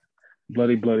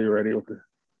Bloody, bloody ready with the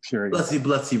cheering. Blessy,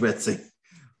 blessy, Retsy.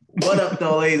 What up,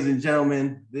 though, ladies and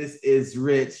gentlemen? This is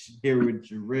Rich here with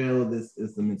Jarrell. This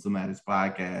is the Mental Matters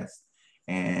Podcast.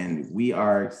 And we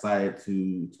are excited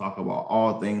to talk about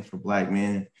all things for Black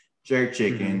men, jerk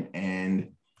chicken,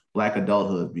 and Black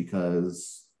adulthood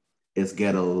because it's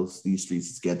ghettos. These streets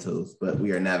is ghettos, but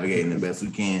we are navigating the best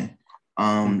we can.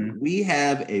 We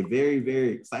have a very, very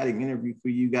exciting interview for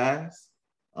you guys.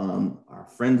 Our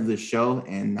friend of the show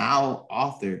and now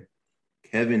author,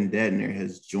 Kevin Dedner,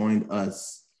 has joined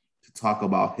us to talk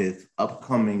about his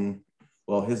upcoming,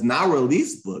 his now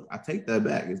released book. I take that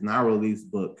back. His now released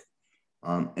book.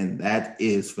 And that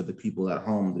is for the people at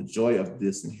home, The Joy of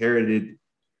Disinherited,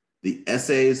 the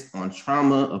essays on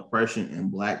trauma, oppression, and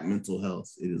Black mental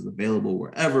health. It is available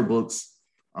wherever books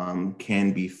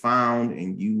can be found,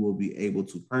 and you will be able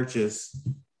to purchase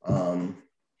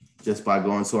just by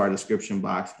going to our description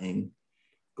box and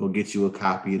go get you a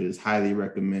copy. It is highly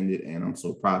recommended, and I'm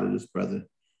so proud of this brother.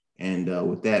 And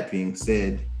with that being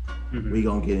said, we're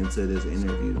going to get into this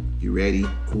interview. You ready?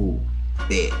 Cool.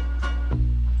 Bet.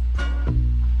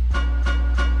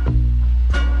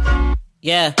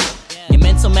 Yeah, your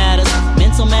mental matters,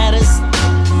 mental matters.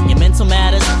 Your mental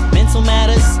matters, mental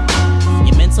matters.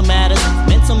 Your mental matters,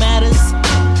 mental matters.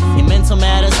 Your mental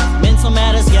matters, mental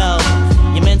matters, yo.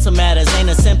 Your mental matters ain't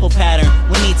a simple pattern.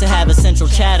 We need to have a central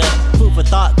chatter. Food for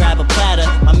thought, grab a platter.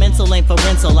 My mental ain't for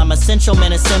rental. I'm essential,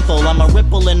 man, it's simple. I'm a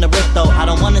ripple in the rift, though. I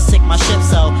don't wanna sink my ship,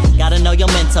 so gotta know your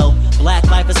mental. Black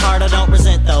life is hard, I don't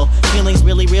resent, though. Feelings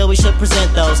really real, we should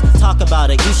present those. Talk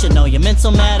about it, you should know your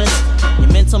mental matters.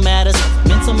 Your mental matters,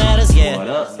 yeah. What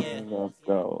up? Let's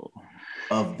go.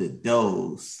 Of the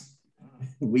Does.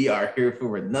 We are here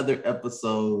for another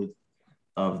episode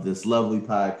of this lovely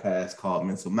podcast called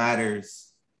Mental Matters.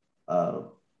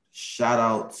 Shout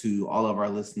out to all of our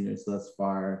listeners thus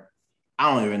far.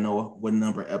 I don't even know what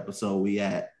number episode we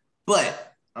at,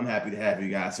 but I'm happy to have you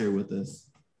guys here with us.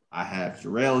 I have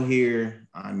Jarrell here.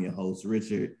 I'm your host,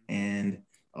 Richard, and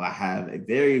I have a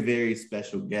very, very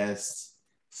special guest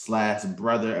 /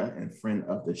 brother and friend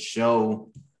of the show.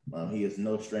 He is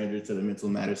no stranger to the Mental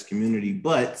Matters community,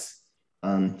 but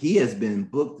he has been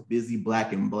booked, busy,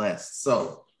 Black, and blessed.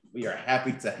 So we are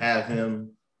happy to have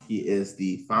him. He is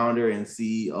the founder and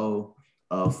CEO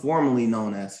of formerly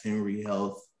known as Henry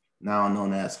Health, now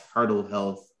known as Hurdle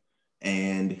Health.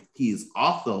 And he is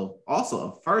also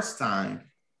a first-time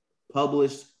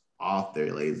published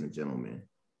author, ladies and gentlemen.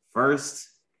 First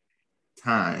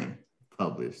time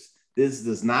published. This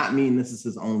does not mean this is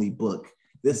his only book.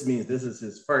 This means this is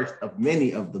his first of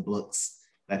many of the books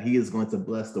that he is going to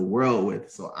bless the world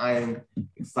with. So I am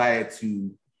excited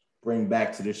to bring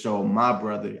back to the show my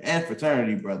brother and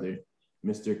fraternity brother,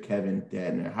 Mr. Kevin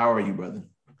Dedner. How are you, brother?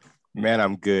 Man,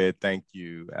 I'm good. Thank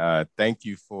you. Thank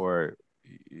you for,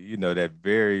 that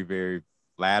very, very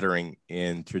flattering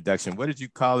introduction. What did you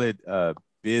call it?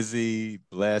 Busy,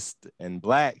 blessed, and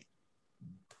Black?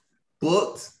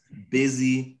 Booked,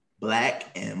 busy, Black,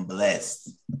 and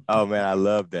blessed. Oh man, I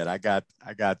love that. I got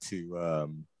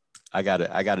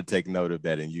to take note of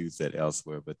that and use that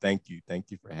elsewhere. But thank you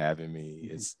for having me.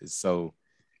 It's so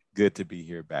good to be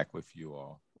here back with you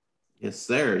all. Yes,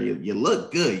 sir. You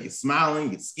look good. You're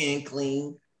smiling. Your skin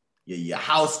clean. Your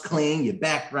house clean. Your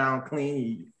background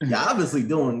clean. You're obviously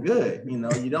doing good.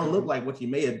 You don't look like what you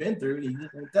may have been through. You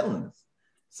just ain't telling us.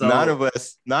 So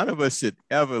none of us should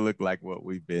ever look like what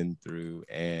we've been through.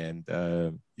 And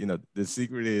the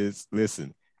secret is,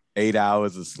 listen, 8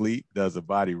 hours of sleep does a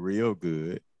body real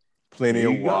good. Plenty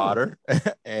of water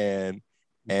and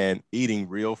eating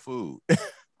real food.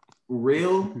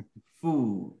 Real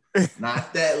food.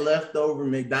 Not that leftover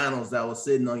McDonald's that was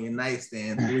sitting on your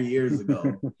nightstand 3 years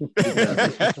ago.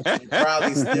 It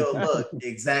probably still look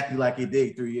exactly like it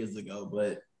did 3 years ago,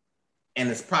 and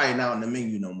it's probably not on the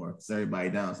menu no more because everybody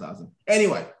downsizing.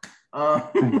 Anyway,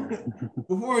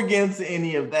 before we get into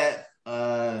any of that,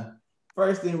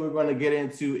 first thing we're going to get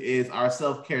into is our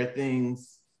self-care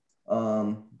things.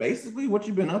 Basically what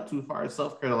you've been up to as far as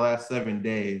self-care the last 7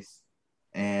 days.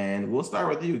 And we'll start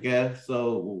with you, Kev.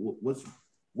 So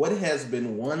what has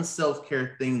been one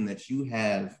self-care thing that you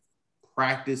have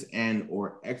practiced and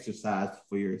or exercised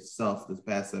for yourself this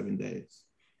past 7 days?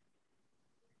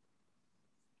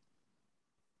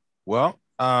 Well,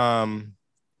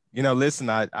 listen,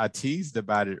 I teased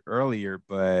about it earlier,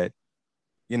 but,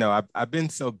 I've been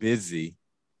so busy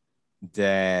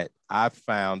that I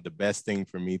found the best thing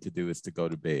for me to do is to go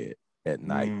to bed at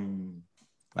night.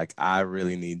 Like I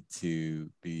really need to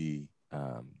be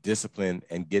disciplined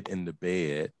and get in the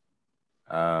bed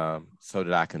so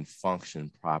that I can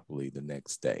function properly the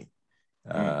next day.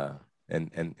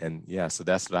 And yeah, so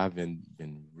that's what I've been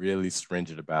really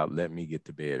stringent about. Let me get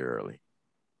to bed early.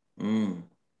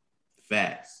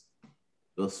 Facts.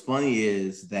 What's funny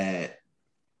is that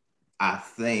I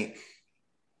think,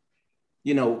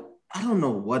 I don't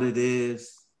know what it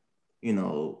is,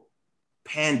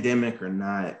 pandemic or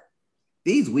not,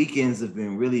 these weekends have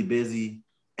been really busy.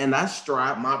 And I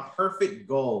strive, my perfect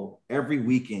goal every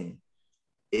weekend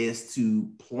is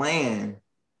to plan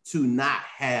to not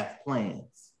have plans.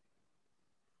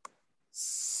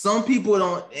 Some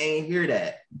people ain't hear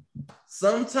that.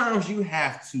 Sometimes you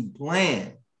have to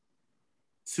plan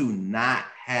to not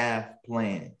have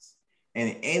plans.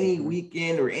 And any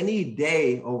weekend or any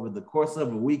day over the course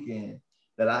of a weekend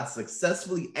that I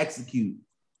successfully execute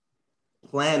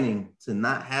planning to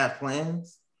not have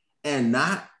plans and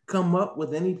not come up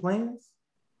with any plans,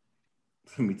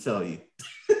 let me tell you,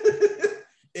 it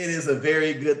is a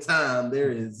very good time.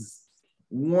 There is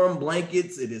warm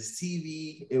blankets. It is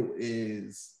TV. It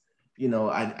is,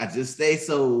 I just stay.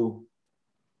 So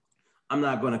I'm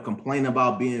not going to complain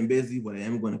about being busy, but I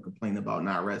am going to complain about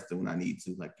not resting when I need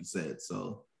to, like you said.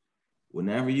 So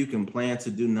whenever you can plan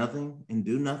to do nothing and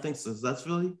do nothing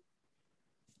successfully,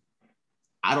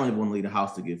 I don't even want to leave the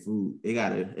house to get food. It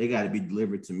gotta be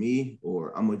delivered to me,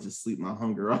 or I'm gonna just sleep my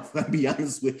hunger off. I'll be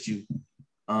honest with you.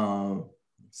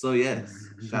 So yes,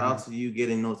 shout out to you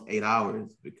getting those 8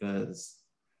 hours, because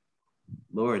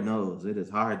Lord knows it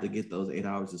is hard to get those 8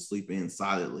 hours of sleep in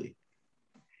solidly.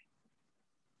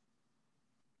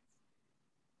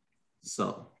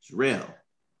 So, Jarrell,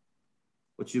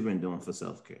 what you been doing for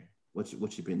self-care? What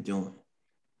you been doing?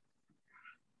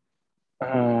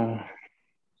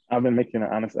 I've been making an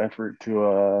honest effort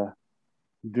to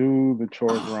do the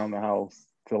chores around the house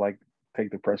to like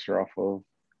take the pressure off of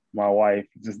my wife,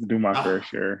 just to do my fair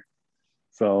share.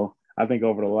 So I think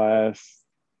over the last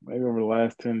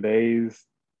 10 days,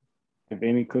 if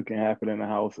any cooking happened in the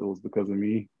house, it was because of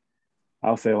me.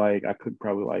 I'll say like I cooked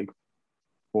probably like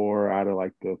 4 out of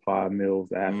like the 5 meals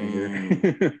that happened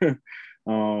here.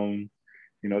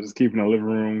 Just keeping the living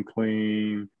room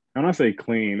clean. And when I say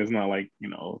clean, it's not like,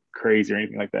 crazy or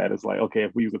anything like that. It's like, okay,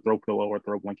 if we use a throw pillow or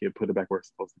throw blanket, put it back where it's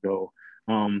supposed to go.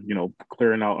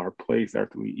 Clearing out our plates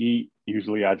after we eat.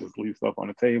 Usually I just leave stuff on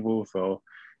the table. So,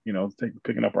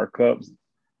 picking up our cups,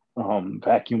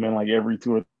 vacuuming like every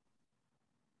 2 or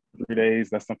 3 days.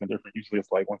 That's something different. Usually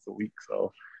it's like once a week.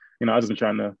 So, I've just been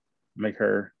trying to make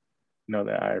her know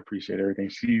that I appreciate everything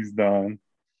she's done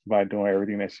by doing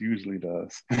everything that she usually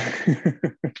does.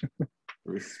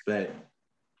 Respect.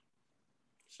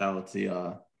 Shout out to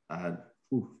y'all. I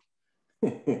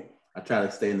try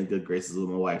to stay in the good graces with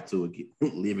my wife too,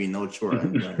 leaving no chore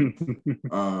undone.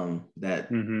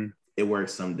 It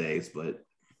works some days, but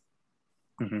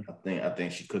I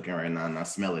think she's cooking right now, and I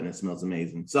smell it, and it smells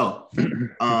amazing. So,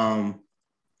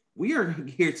 we are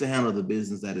here to handle the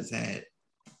business that is had.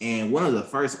 And one of the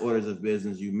first orders of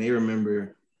business, you may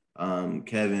remember,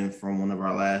 Kevin, from one of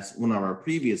our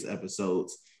previous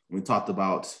episodes, we talked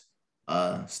about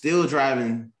still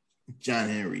driving John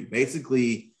Henry,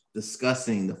 basically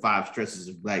discussing the 5 stresses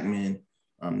of Black men.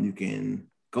 You can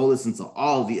go listen to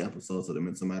all the episodes of the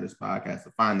Mental Matters podcast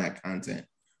to find that content.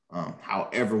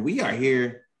 However, we are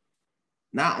here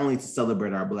not only to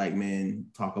celebrate our Black men,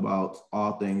 talk about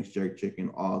all things jerk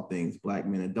chicken, all things Black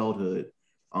men adulthood,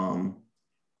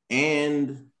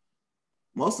 and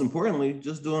most importantly,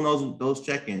 just doing those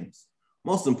check-ins.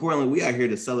 Most importantly, we are here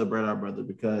to celebrate our brother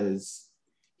because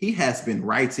he has been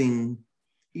writing,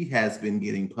 he has been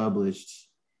getting published,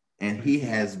 and he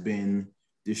has been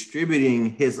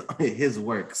distributing his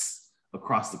works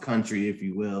across the country, if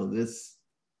you will. This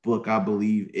book, I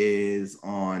believe, is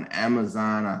on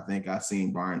Amazon. I think I've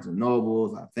seen Barnes and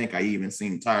Nobles. I think I even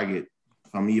seen Target.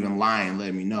 If I'm even lying,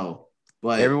 let me know.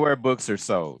 But everywhere books are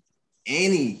sold.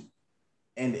 Any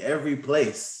and every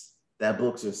place that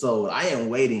books are sold. I am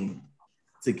waiting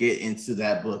to get into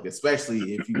that book,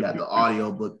 especially if you got the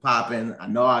audio book popping. I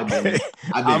know I've been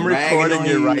I'm recording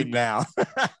it right now.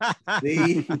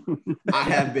 See, I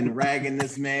have been ragging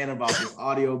this man about this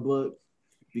audio book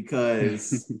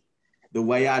because the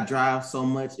way I drive so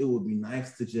much, it would be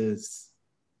nice to just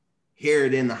hear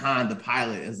it in the Honda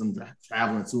Pilot as I'm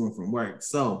traveling to and from work.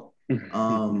 So,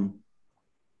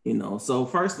 so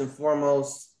first and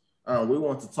foremost, we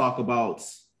want to talk about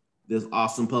this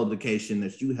awesome publication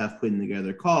that you have put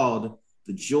together called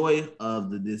The Joy of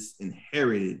the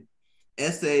Disinherited,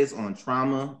 Essays on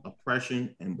Trauma,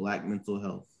 Oppression, and Black Mental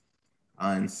Health.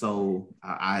 And so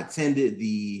I attended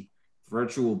the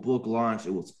virtual book launch.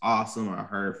 It was awesome. I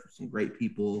heard from some great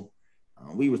people.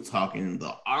 We were talking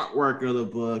the artwork of the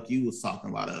book. You was talking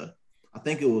about I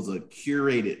think it was a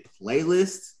curated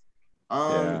playlist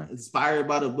inspired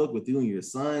by the book with you and your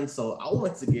son. So I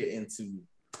want to get into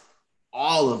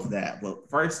all of that. But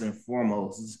first and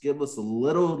foremost, just give us a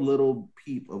little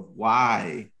peep of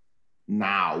why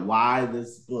now? Why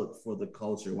this book for the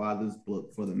culture? Why this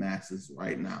book for the masses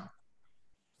right now?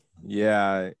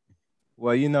 Yeah.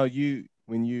 Well,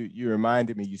 when you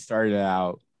reminded me, you started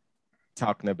out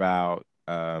talking about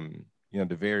the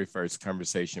very first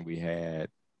conversation we had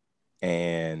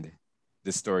and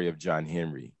the story of John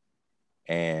Henry.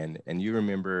 And you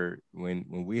remember when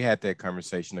we had that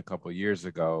conversation a couple of years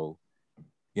ago,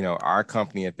 our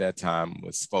company at that time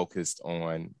was focused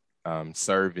on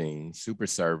super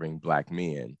serving Black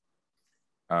men.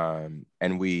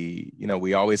 And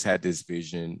we always had this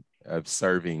vision of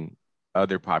serving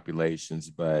other populations,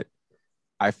 but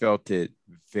I felt it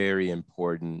very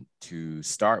important to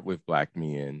start with Black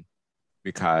men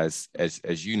because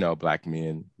as you know, Black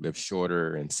men live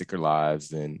shorter and sicker lives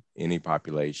than any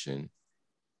population.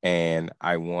 And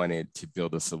I wanted to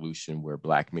build a solution where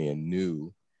Black men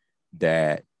knew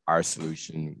that our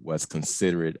solution was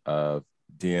considerate of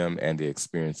them and the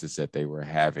experiences that they were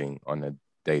having on a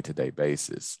day-to-day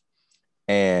basis.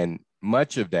 And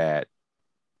much of that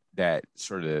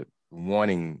sort of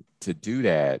wanting to do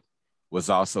that was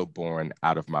also born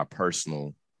out of my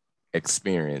personal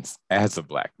experience as a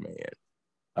Black man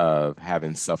of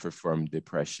having suffered from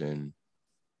depression,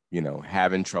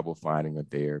 having trouble finding a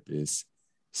therapist,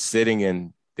 sitting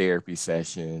in therapy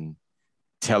session,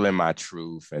 telling my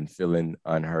truth and feeling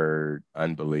unheard,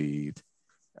 unbelieved.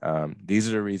 These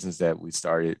are the reasons that we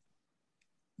started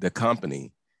the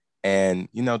company. And,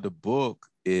 the book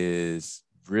is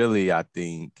really, I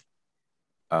think,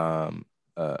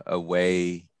 a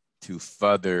way to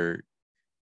further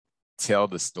tell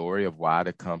the story of why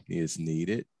the company is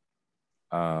needed.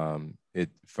 It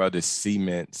further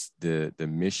cements the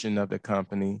mission of the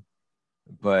company.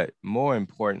 But more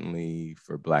importantly,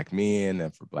 for Black men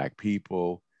and for Black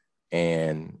people,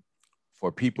 and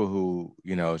for people who,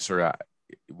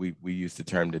 we use the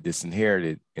term the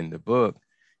disinherited in the book,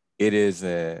 it is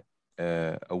a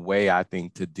way, I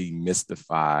think, to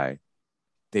demystify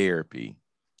therapy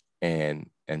and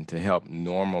to help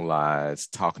normalize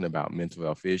talking about mental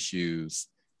health issues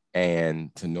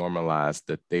and to normalize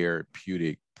the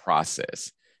therapeutic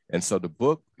process. And so the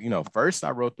book, first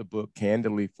I wrote the book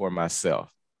candidly for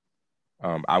myself.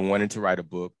 I wanted to write a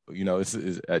book, this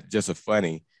is just a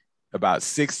funny, about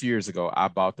 6 years ago, I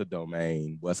bought the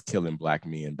domain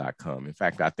whatskillingblackmen.com. In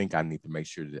fact, I think I need to make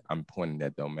sure that I'm pointing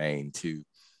that domain to,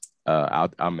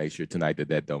 I'll make sure tonight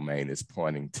that domain is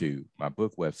pointing to my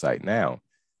book website now.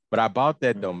 But I bought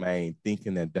that domain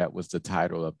thinking that was the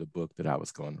title of the book that I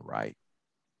was going to write.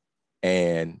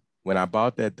 And when I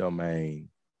bought that domain,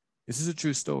 this is a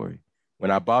true story.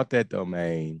 When I bought that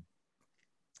domain,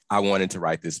 I wanted to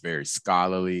write this very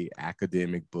scholarly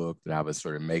academic book that I was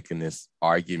sort of making this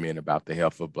argument about the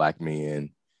health of Black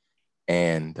men.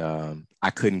 And I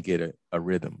couldn't get a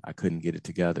rhythm. I couldn't get it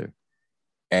together.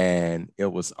 And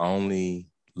it was only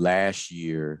last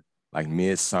year, like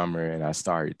midsummer, and I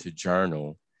started to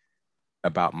journal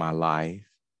about my life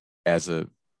as a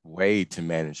way to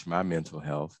manage my mental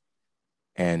health.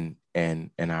 And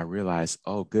I realized,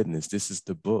 oh goodness, this is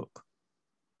the book.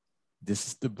 This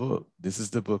is the book. This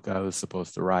is the book I was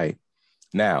supposed to write.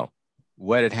 Now,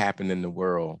 what had happened in the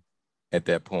world at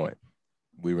that point?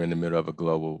 We were in the middle of a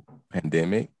global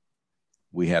pandemic.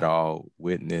 We had all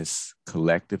witnessed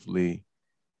collectively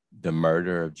the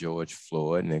murder of George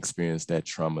Floyd and experienced that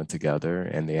trauma together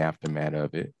and the aftermath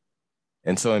of it.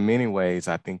 And so in many ways,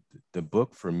 I think the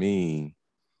book for me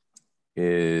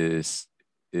is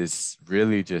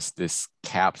really just this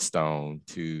capstone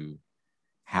to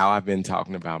how I've been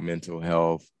talking about mental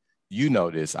health. You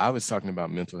know this, I was talking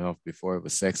about mental health before it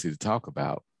was sexy to talk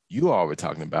about. You all were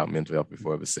talking about mental health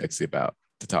before it was sexy to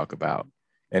talk about.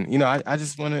 And, I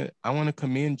just want to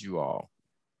commend you all.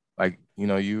 Like,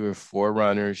 you were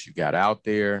forerunners, you got out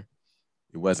there.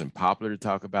 It wasn't popular to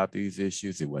talk about these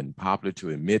issues. It wasn't popular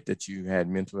to admit that you had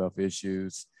mental health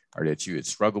issues or that you had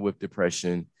struggled with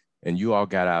depression. And you all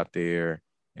got out there.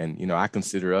 And, I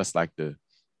consider us like the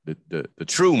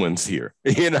true ones here.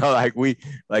 We're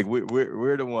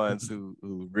the ones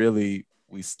who really,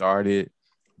 we started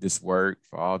this work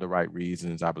for all the right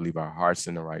reasons. I believe our heart's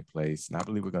in the right place. And I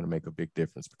believe we're going to make a big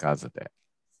difference because of that.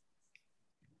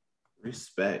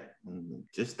 Respect.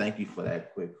 Just thank you for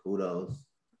that quick kudos.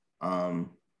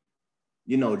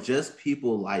 Just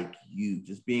people like you,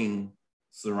 just being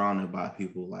surrounded by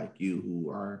people like you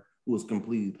who is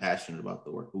completely passionate about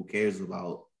the work, who cares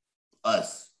about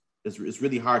us. It's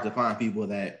really hard to find people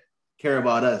that care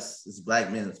about us as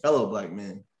Black men, as fellow Black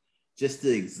men. just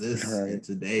to exist in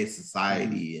today's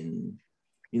society, and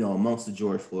amongst the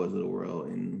George Floyds of the world,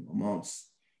 and amongst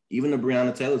even the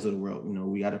Breonna Taylors of the world.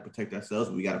 We got to protect ourselves,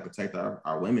 but we got to protect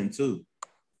our women too.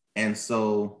 And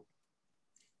so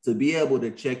to be able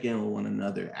to check in with one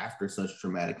another after such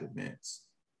traumatic events,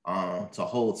 to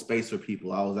hold space for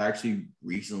people. I was actually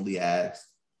recently asked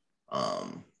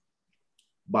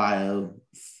by a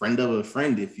friend of a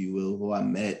friend, if you will, who I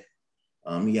met.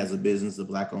 He has a business, a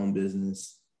Black-owned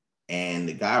business. And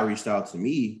the guy reached out to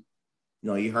me.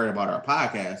 He heard about our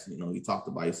podcast. He talked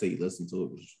about it, he said he listened to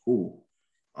it, which is cool.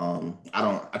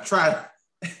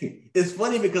 It's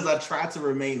funny because I try to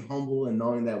remain humble and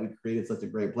knowing that we created such a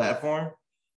great platform.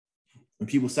 When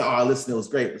people say, oh, I listened, it was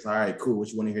great. It's all right, cool. What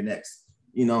you want to hear next?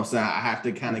 So I have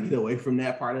to kind of get away from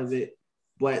that part of it.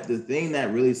 But the thing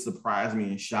that really surprised me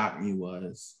and shocked me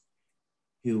was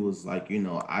he was like,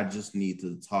 I just need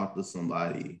to talk to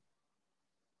somebody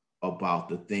about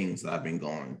the things that I've been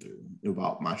going through,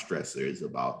 about my stressors,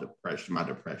 about depression, my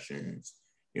depressions,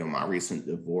 my recent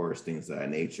divorce, things of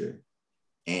that nature.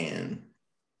 And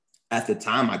at the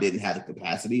time, I didn't have the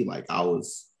capacity. Like, I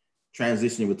was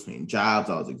transitioning between jobs.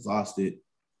 I was exhausted,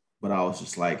 but I was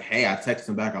just like, hey, I texted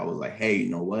him back. I was like, hey, you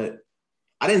know what?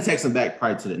 I didn't text him back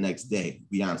prior to the next day, to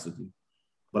be honest with you.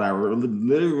 But I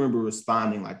literally remember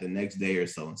responding like the next day or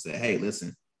so and said, hey,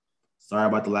 listen, sorry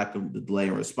about the delay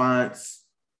in response.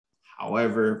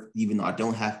 However, even though I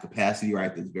don't have capacity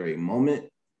right this very moment,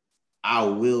 I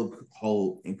will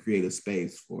hold and create a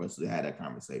space for us to have that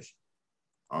conversation.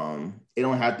 It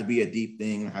don't have to be a deep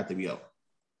thing. It don't have to be a,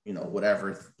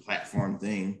 whatever platform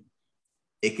thing.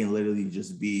 It can literally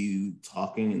just be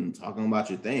talking about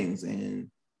your things. And,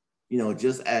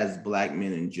 just as Black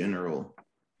men in general,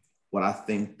 what I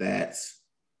think that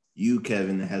you,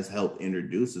 Kevin, has helped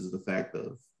introduce is the fact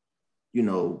of,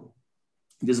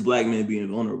 just Black men being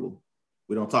vulnerable.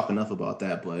 We don't talk enough about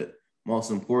that, but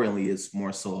most importantly, it's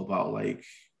more so about like,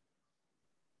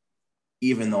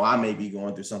 even though I may be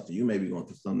going through something, you may be going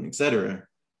through something, et cetera,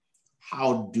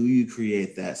 how do you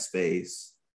create that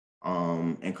space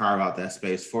and carve out that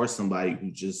space for somebody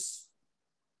who just,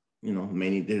 may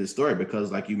need to hear the story?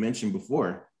 Because like you mentioned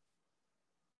before,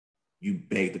 you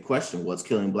beg the question, what's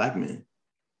killing Black men?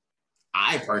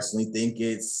 I personally think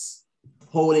it's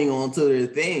holding on to their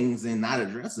things and not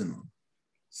addressing them.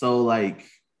 So like,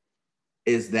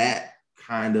 is that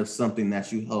kind of something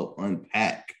that you help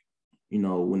unpack,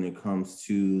 when it comes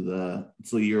to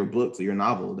your book, to your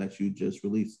novel that you just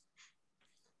released?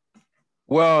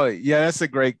 Well, yeah, that's a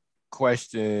great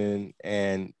question.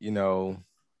 And,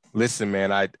 listen,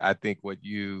 man, I think what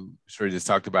you sort of just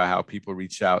talked about, how people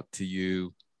reach out to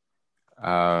you,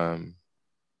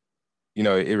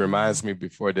 it reminds me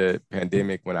before the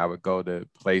pandemic when I would go to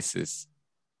places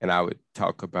and I would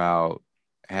talk about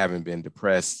having been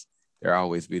depressed. There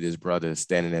always be this brother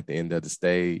standing at the end of the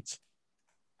stage.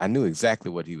 I knew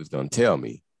exactly what he was going to tell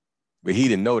me, but he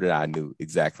didn't know that I knew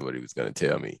exactly what he was going to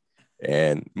tell me.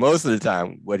 And most of the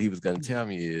time, what he was going to tell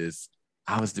me is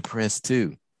I was depressed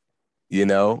too,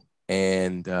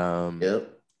 and yep.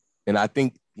 And I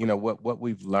think, what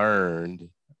we've learned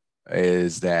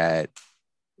is that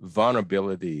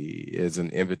vulnerability is an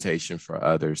invitation for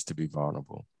others to be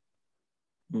vulnerable.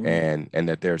 Mm-hmm. And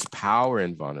that there's power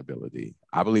in vulnerability.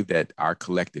 I believe that our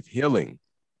collective healing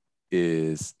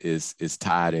is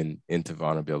tied into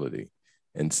vulnerability.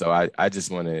 And so I just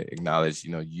want to acknowledge,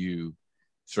 you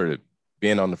sort of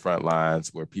being on the front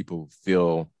lines where people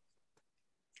feel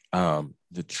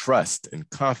the trust and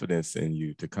confidence in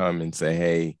you to come and say,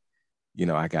 hey,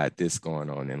 I got this going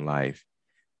on in life.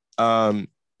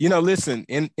 Listen,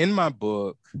 in my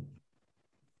book,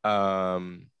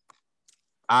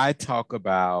 I talk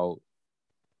about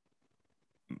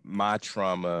my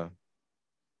trauma,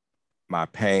 my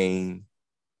pain.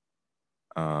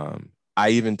 I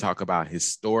even talk about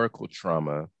historical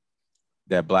trauma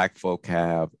that Black folk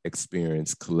have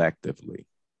experienced collectively.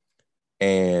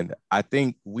 And I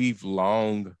think we've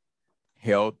long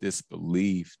held this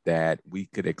belief that we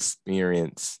could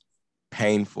experience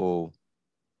painful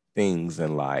things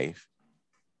in life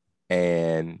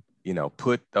and,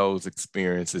 put those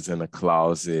experiences in a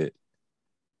closet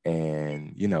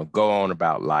and, go on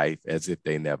about life as if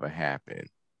they never happened.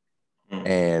 Mm-hmm.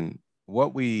 And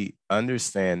what we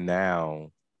understand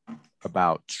now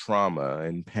about trauma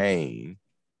and pain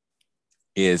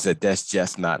is that that's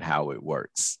just not how it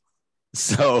works.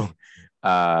 So,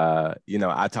 I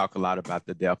talk a lot about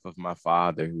the death of my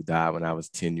father who died when I was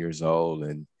 10 years old.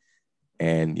 And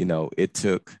it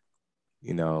took,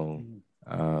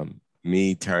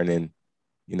 me turning,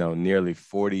 nearly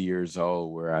 40 years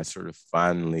old where I sort of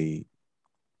finally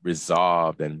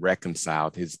resolved and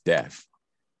reconciled his death.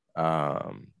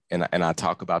 And I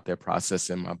talk about that process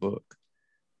in my book.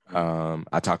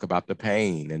 I talk about the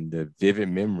pain and the vivid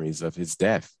memories of his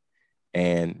death.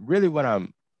 And really what I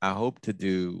hope to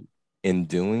do in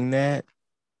doing that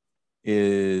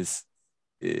is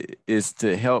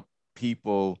to help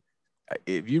people.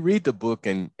 If you read the book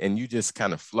and you just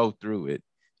kind of flow through it,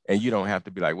 and you don't have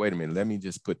to be like, wait a minute, let me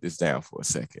just put this down for a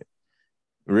second.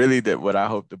 Really, that what I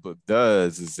hope the book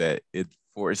does is that it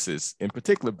forces, in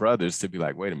particular, brothers to be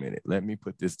like, wait a minute, let me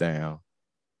put this down.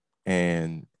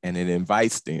 And it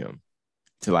invites them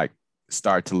to like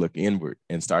start to look inward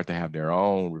and start to have their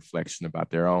own reflection about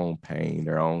their own pain,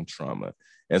 their own trauma.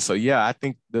 And so, yeah, I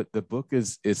think the book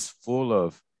is full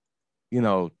of,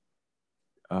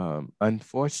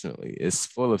 unfortunately, it's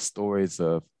full of stories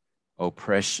of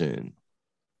oppression,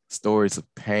 stories of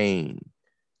pain,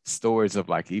 stories of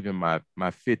like even my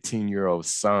 15-year-old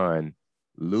son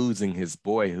losing his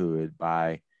boyhood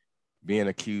by being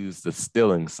accused of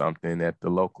stealing something at the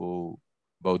local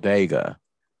bodega.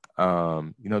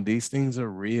 These things are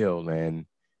real. And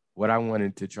what I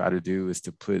wanted to try to do is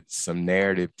to put some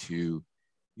narrative to,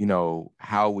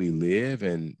 how we live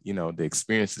and, the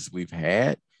experiences we've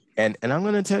had. And I'm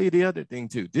going to tell you the other thing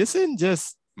too. This isn't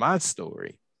just my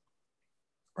story,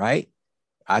 right?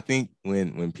 I think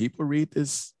when people read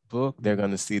this book, they're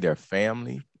going to see their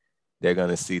family. They're going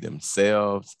to see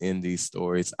themselves in these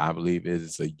stories. I believe it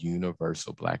is a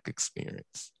universal Black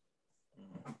experience.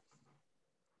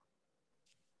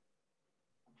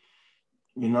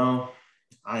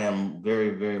 I am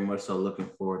very, very much so looking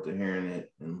forward to hearing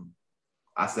it. And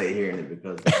I say hearing it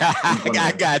because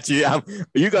I got you.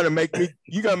 You're gonna make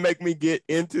me get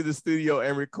into the studio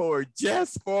and record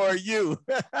just for you.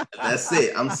 That's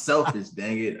it. I'm selfish,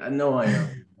 dang it. I know I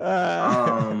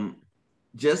am.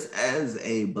 Just as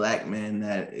a Black man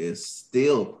that is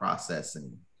still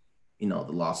processing, the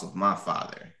loss of my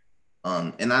father.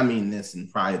 And I mean this in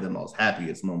probably the most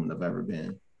happiest moment I've ever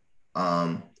been.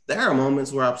 There are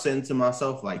moments where I'm saying to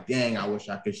myself, like, dang, I wish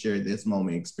I could share this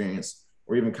moment experience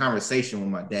or even conversation with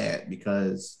my dad,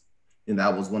 because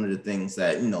that was one of the things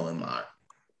that, in my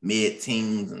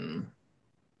mid-teens and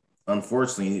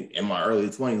unfortunately in my early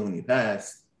 20s when he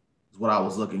passed, is what I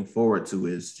was looking forward to,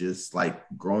 is just like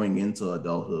growing into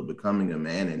adulthood, becoming a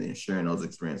man, and then sharing those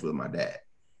experiences with my dad.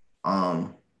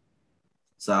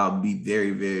 So I'll be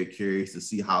very, very curious to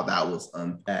see how that was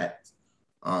unpacked.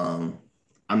 I'm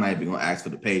not even gonna ask for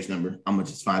the page number. I'm gonna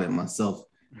just find it myself.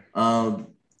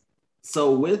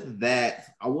 So with that,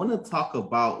 I want to talk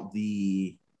about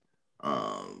the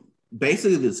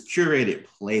basically this curated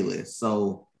playlist.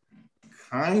 So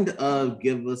kind of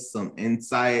give us some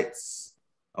insights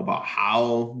about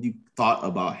how you thought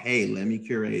about, hey, let me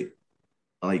curate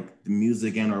like the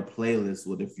music in our playlist,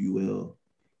 what if you will,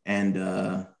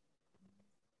 and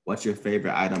what's your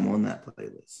favorite item on that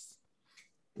playlist?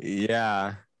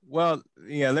 Yeah. Well,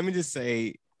 yeah, let me just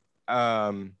say,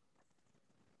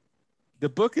 the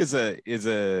book is a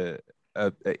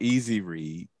easy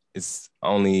read. It's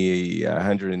only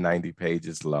 190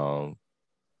 pages long.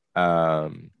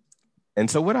 And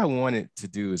so what I wanted to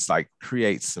do is like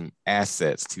create some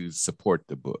assets to support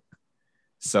the book.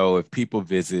 So if people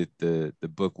visit the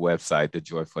book website,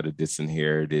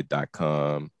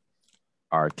 thejoyforthedisinherited.com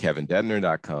or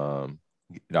kevindebner.com,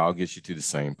 it all gets you to the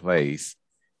same place.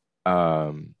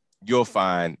 You'll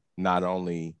find not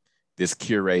only this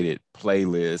curated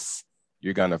playlist,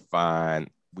 you're going to find,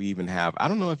 we even have, I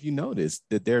don't know if you noticed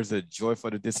that there's a Joy for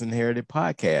the Disinherited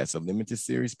podcast, a limited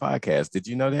series podcast. Did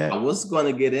you know that? I was going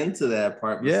to get into that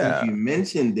part, but since you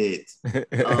mentioned it,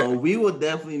 we will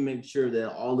definitely make sure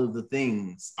that all of the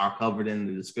things are covered in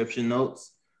the description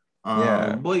notes.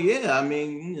 But yeah, I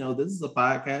mean, this is a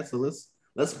podcast, so let's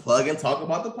plug and talk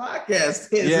about the podcast.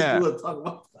 Talk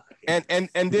about the podcast. And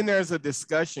then there's a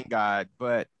discussion guide,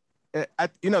 but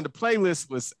the playlist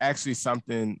was actually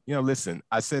something, listen,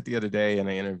 I said the other day in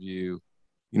an interview,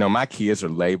 my kids are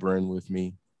laboring with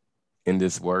me in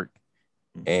this work.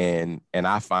 And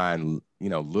I find,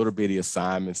 little bitty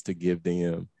assignments to give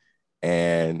them.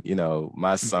 And,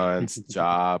 my son's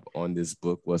job on this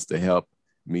book was to help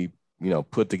me,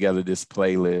 put together this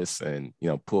playlist and,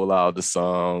 pull out the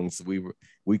songs.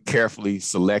 We carefully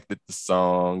selected the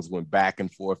songs, went back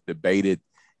and forth, debated,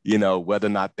 whether or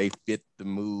not they fit the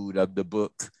mood of the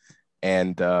book.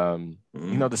 And, the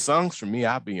songs for me,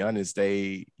 I'll be honest,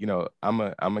 I'm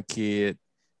a kid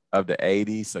of the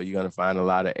 80s. So you're going to find a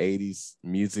lot of 80s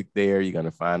music there. You're going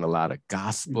to find a lot of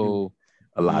gospel,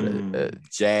 a lot of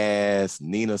jazz,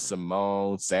 Nina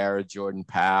Simone, Sarah Jordan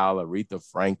Powell, Aretha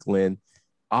Franklin,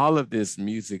 all of this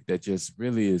music that just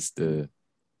really is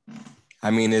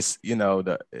I mean, it's,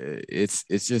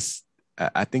 it's just,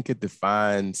 I think it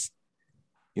defines,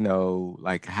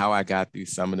 like how I got through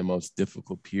some of the most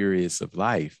difficult periods of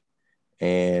life.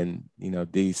 And,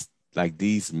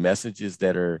 these messages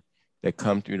that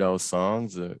come through those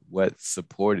songs are what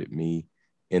supported me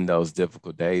in those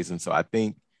difficult days. And so I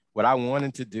think what I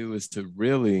wanted to do is to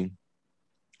really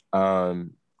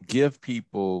give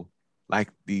people like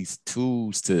these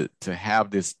tools to have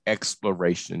this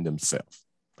exploration themselves.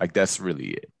 Like that's really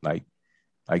it. Like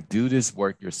do this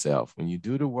work yourself. When you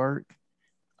do the work,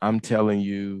 I'm telling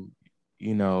you,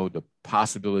 the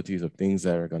possibilities of things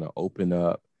that are going to open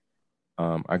up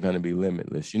are going to be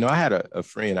limitless. I had a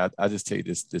friend. I just tell you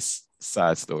this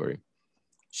side story.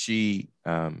 She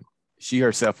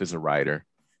herself is a writer,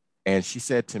 and she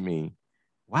said to me,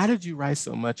 "Why did you write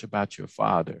so much about your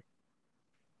father?"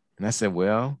 And I said,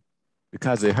 "Well,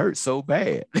 because it hurt so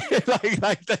bad."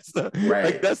 like that's the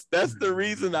right. That's the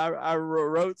reason I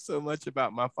wrote so much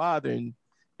about my father.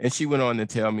 And she went on to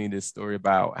tell me this story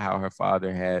about how her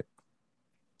father had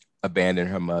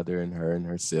abandoned her mother and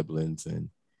her siblings,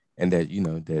 and that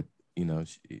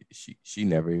she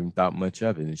never even thought much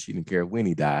of it, and she didn't care when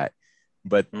he died.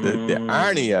 But the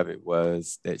irony of it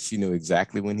was that she knew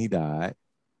exactly when he died,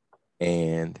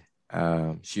 and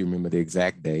she remembered the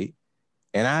exact date.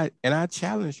 And I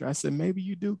challenged her. I said, maybe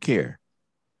you do care.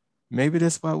 Maybe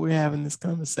that's why we're having this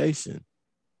conversation.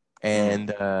 And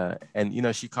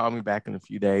she called me back in a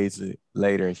few days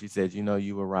later, and she said,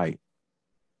 you were right.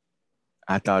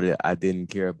 I thought I didn't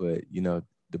care, but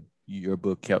your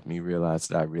book helped me realize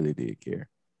that I really did care.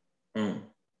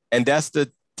 And that's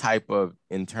the type of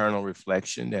internal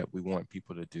reflection that we want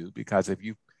people to do, because if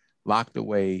you locked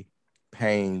away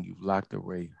pain, you've locked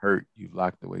away hurt, you've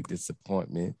locked away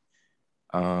disappointment,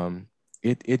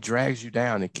 it drags you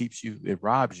down. It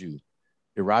robs you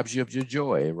of your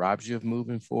joy. It robs you of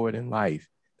moving forward in life.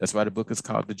 That's why the book is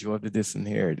called The Joy of the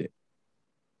Disinherited.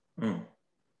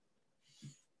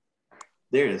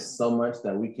 There is so much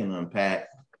that we can unpack.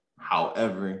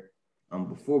 However,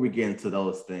 before we get into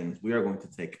those things, we are going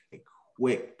to take a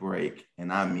quick break.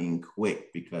 And I mean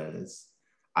quick, because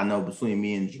I know between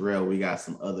me and Jarrell, we got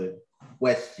some other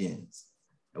questions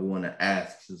that we want to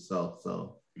ask you. So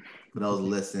for those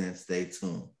listening, stay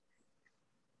tuned.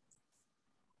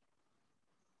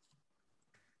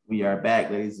 We are back,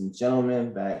 ladies and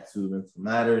gentlemen, back to Mental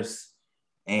Matters.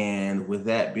 And with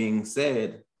that being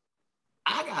said,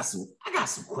 I got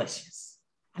some questions.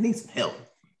 I need some help.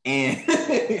 And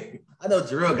I know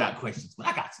Jarrell got questions, but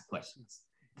I got some questions.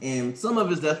 And some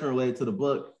of it's definitely related to the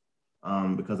book,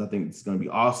 because I think it's going to be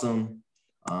awesome.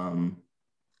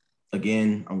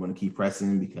 Again, I'm going to keep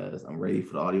pressing because I'm ready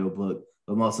for the audiobook.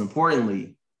 But most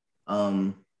importantly,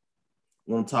 I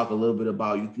want to talk a little bit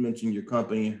about, you mentioned your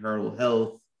company, Hurdle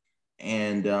Health.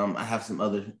 And I have some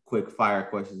other quick fire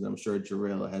questions I'm sure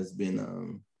Jarrell has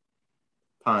been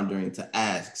pondering to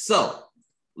ask. So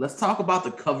let's talk about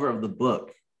the cover of the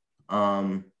book.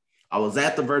 I was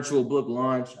at the virtual book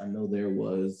launch. I know there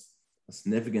was a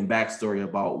significant backstory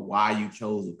about why you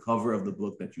chose the cover of the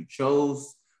book that you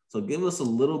chose. So give us a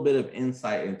little bit of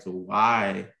insight into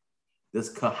why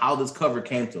how this cover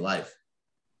came to life.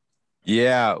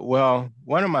 Yeah, well,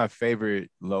 one of my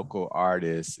favorite local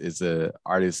artists is an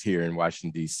artist here in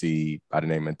Washington, D.C. by the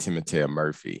name of Timothea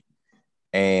Murphy.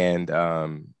 And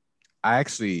I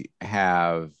actually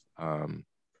have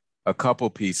a couple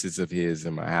pieces of his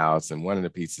in my house. And one of the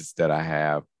pieces that I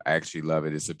have, I actually love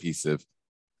it. It's a piece of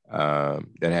that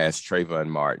has Trayvon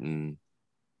Martin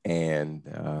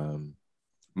and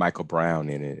Michael Brown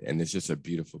in it. And it's just a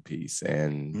beautiful piece.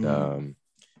 And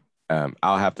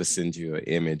I'll have to send you an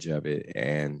image of it.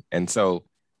 And so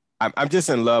I'm just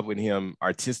in love with him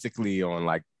artistically on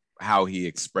like how he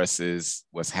expresses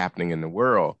what's happening in the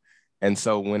world. And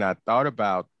so when I thought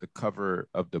about the cover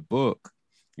of the book,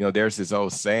 there's this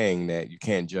old saying that you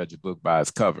can't judge a book by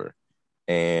its cover.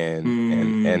 And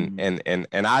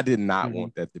I did not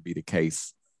want that to be the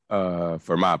case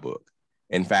for my book.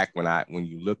 In fact, when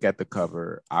you look at the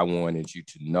cover, I wanted you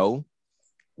to know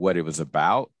what it was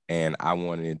about. And I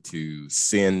wanted to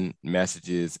send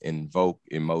messages, invoke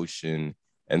emotion,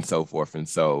 and so forth. And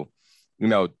so,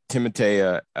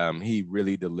 Timothea, he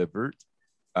really delivered.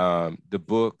 The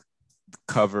book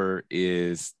cover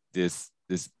is this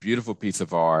beautiful piece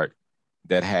of art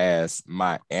that has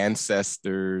my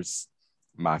ancestors,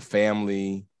 my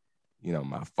family,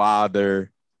 my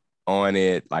father on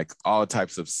it, like all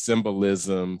types of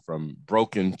symbolism, from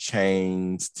broken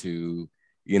chains to,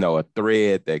 a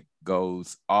thread that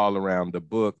goes all around the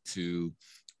book to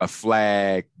a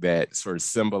flag that sort of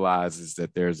symbolizes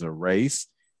that there's a race.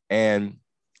 And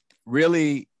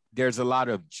really, there's a lot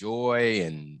of joy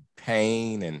and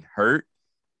pain and hurt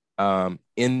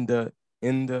in the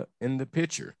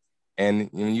picture. And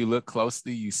when you look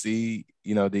closely, you see,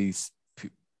 these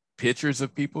pictures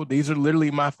of people. These are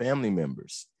literally my family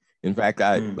members. In fact,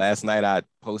 last night I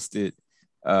posted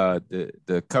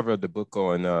the cover of the book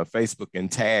on Facebook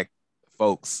and tagged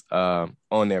folks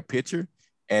on their picture.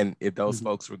 And if those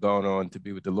folks were going on to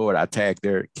be with the Lord, I tagged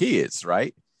their kids,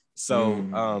 right?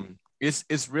 So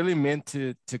it's really meant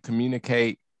to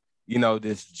communicate,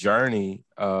 this journey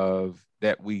of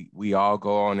that we all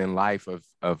go on in life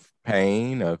of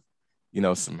pain, of,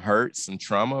 some hurt, some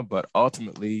trauma, but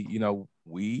ultimately,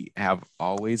 we have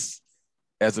always,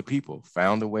 as a people,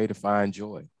 found a way to find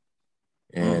joy.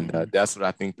 And that's what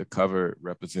I think the cover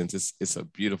represents. It's a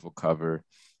beautiful cover.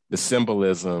 The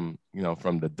symbolism,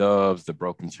 from the doves, the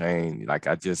broken chain, like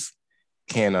I just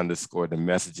can't underscore the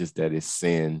messages that it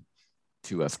sends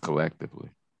to us collectively.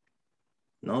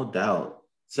 No doubt.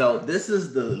 So this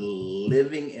is the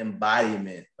living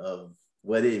embodiment of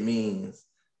what it means.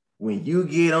 When you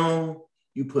get on,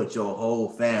 you put your whole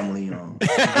family on.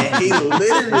 And he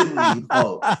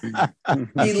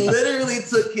literally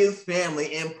took his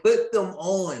family and put them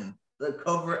on the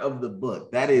cover of the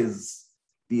book. That is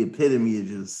the epitome of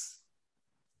just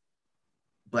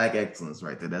Black excellence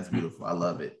right there. That's beautiful. I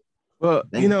love it. Well,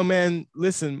 man,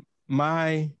 listen,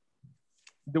 the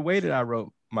way that I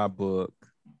wrote my book,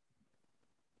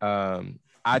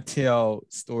 I tell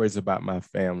stories about my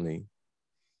family,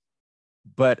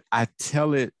 but I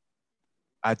tell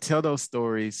those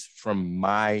stories from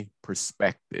my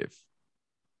perspective,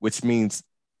 which means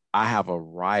I have a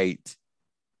right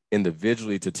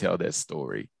individually to tell that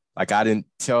story. Like I didn't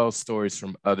tell stories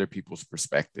from other people's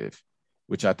perspective,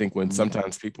 which I think when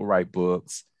sometimes people write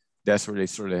books, that's where they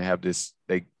sort of have this,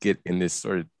 they get in this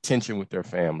sort of tension with their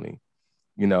family.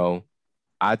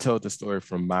 I told the story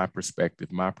from my perspective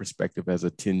as a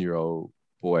 10-year-old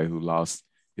boy who lost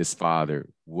his father,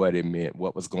 what it meant,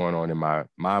 what was going on in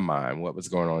my mind, what was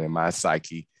going on in my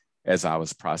psyche as I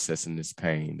was processing this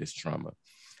pain, this trauma.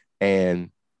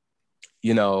 And,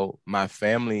 my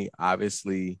family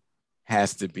obviously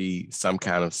has to be some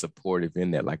kind of supportive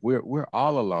in that. Like we're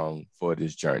all along for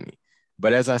this journey.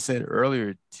 But as I said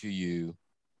earlier to you,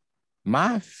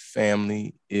 my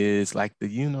family is like the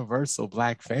universal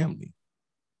Black family.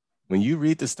 When you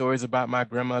read the stories about my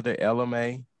grandmother, Ella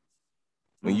Mae,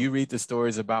 when you read the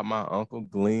stories about my Uncle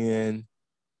Glenn,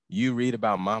 you read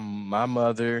about my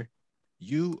mother,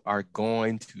 you are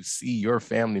going to see your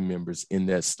family members in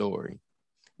that story.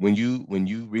 When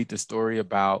you read the story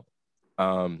about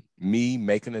me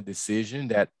making a decision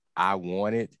that I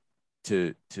wanted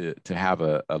to have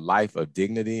a life of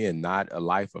dignity and not a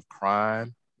life of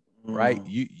crime, right?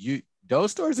 You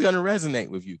those stories are going to resonate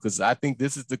with you, because I think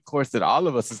this is the course that all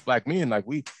of us as Black men, like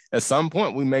we, at some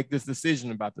point, we make this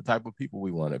decision about the type of people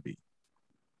we want to be.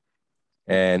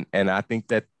 And I think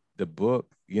that the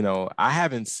book, I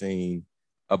haven't seen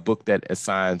a book that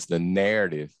assigns the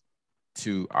narrative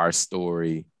to our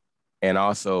story. And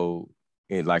also,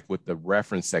 like with the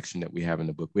reference section that we have in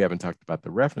the book, we haven't talked about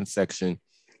the reference section,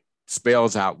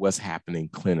 spells out what's happening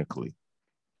clinically,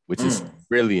 which is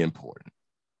really important.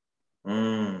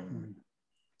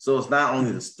 So it's not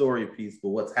only the story piece, but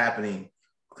what's happening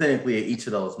clinically at each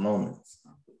of those moments.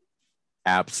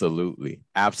 Absolutely.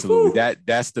 That's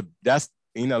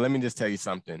let me just tell you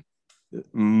something.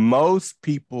 Most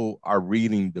people are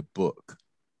reading the book,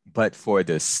 but for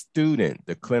the student,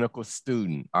 the clinical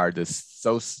student, or the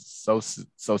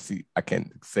I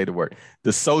can't say the word,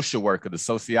 the social worker, the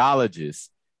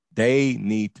sociologist, they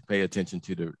need to pay attention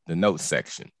to the notes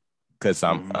section, because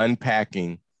I'm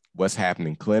unpacking what's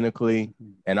happening clinically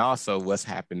and also what's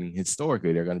happening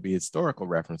historically. There are going to be historical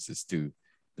references to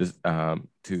this,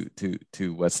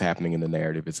 to what's happening in the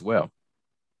narrative as well.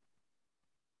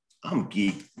 I'm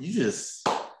geeked. You just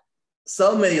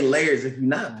so many layers. If you're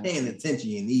not paying attention,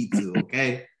 you need to.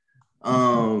 Okay,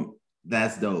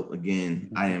 that's dope.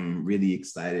 Again, I am really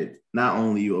excited, not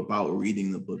only about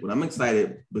reading the book, but I'm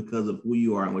excited because of who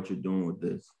you are and what you're doing with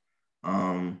this.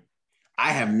 I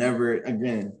have never,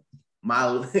 again,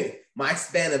 my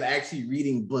span of actually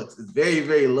reading books is very,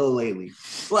 very low lately.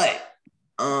 But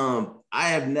I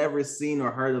have never seen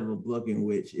or heard of a book in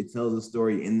which it tells a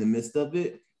story in the midst of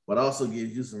it, but also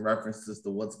gives you some references to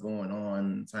what's going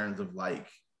on in terms of like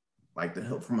the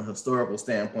help from a historical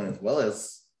standpoint as well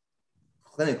as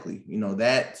clinically.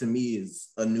 That to me is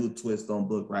a new twist on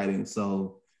book writing.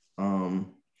 So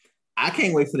I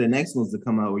can't wait for the next ones to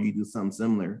come out where you do something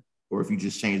similar, or if you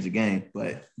just change the game.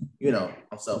 But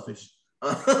I'm selfish.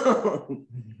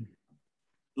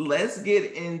 Let's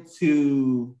get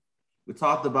into we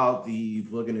talked about the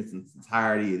book in its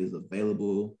entirety. It is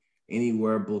available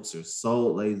anywhere books are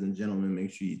sold, ladies and gentlemen.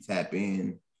 Make sure you tap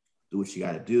in, do what you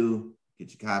got to do, get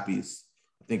your copies.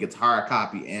 I think it's hard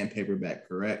copy and paperback,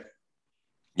 correct?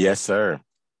 Yes, sir.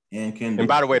 And Kindle. And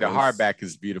by the way, the hardback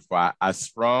is beautiful. I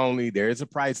strongly, there is a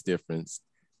price difference,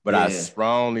 but I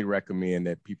strongly recommend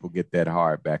that people get that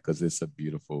hardback because it's a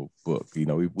beautiful book. You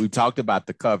know, we talked about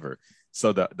the cover.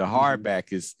 So the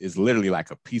hardback is literally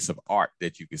like a piece of art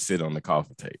that you can sit on the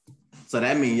coffee table. So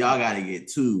that means y'all got to get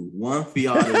two. One for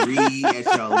y'all to read at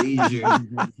y'all leisure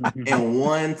and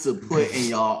one to put in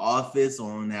y'all office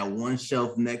on that one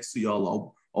shelf next to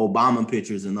y'all Obama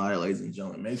pictures and all that, ladies and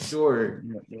gentlemen. Make sure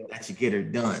that you get her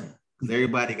done because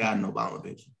everybody got an Obama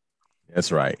picture.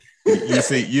 That's right.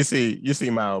 You see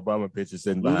my Obama picture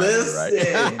sitting behind me, right?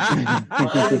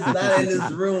 Mine's not in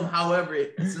this room. However,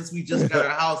 since we just got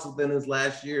our house within this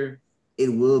last year, it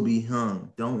will be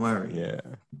hung. Don't worry.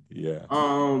 Yeah.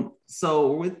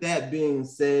 So with that being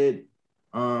said,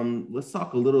 let's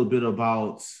talk a little bit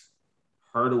about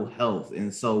Hurdle Health.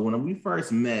 And so when we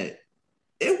first met,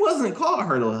 it wasn't called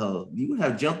Hurdle Health. You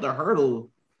have jumped a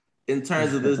hurdle in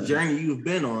terms of this journey you've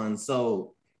been on.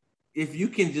 So if you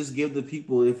can just give the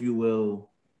people, if you will,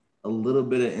 a little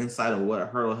bit of insight of what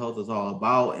Hurdle Health is all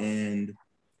about. And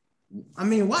I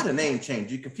mean, why the name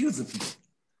change? You're confusing people.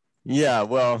 Yeah,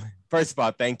 well, first of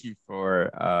all, thank you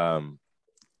for,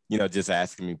 just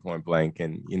asking me point blank.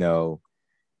 And,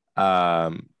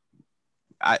 I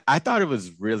thought it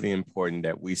was really important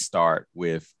that we start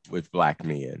with Black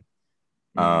men.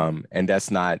 And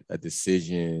that's not a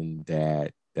decision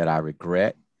that I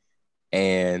regret.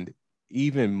 And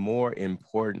even more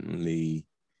importantly,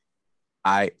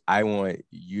 I want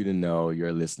you to know,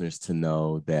 your listeners to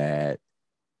know that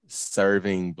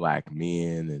serving Black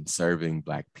men and serving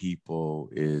Black people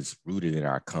is rooted in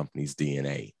our company's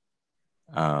DNA.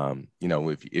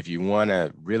 If you want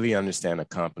to really understand a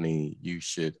company, you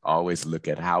should always look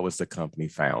at how was the company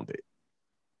founded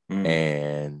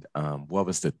and what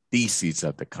was the thesis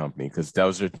of the company, because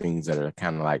those are things that are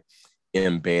kind of like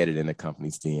embedded in the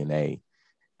company's DNA.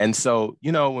 And so,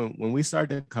 when we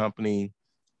started the company,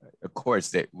 of course,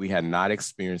 that we had not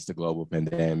experienced the global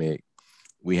pandemic.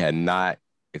 We had not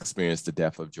experienced the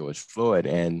death of George Floyd.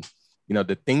 And,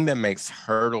 the thing that makes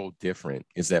Hurdle different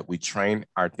is that we train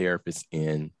our therapists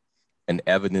in an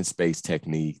evidence-based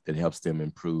technique that helps them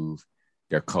improve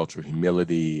their cultural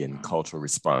humility and cultural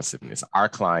responsiveness. Our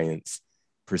clients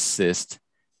persist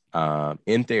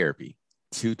in therapy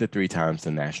 2 to 3 times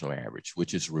the national average,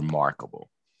 which is remarkable,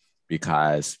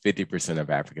 because 50% of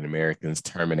African Americans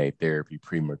terminate therapy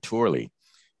prematurely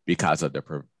because of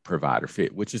the provider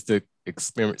fit, which is the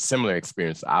similar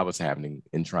experience I was having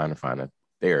in trying to find a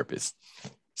therapist.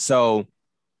 So,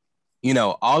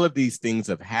 all of these things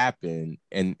have happened,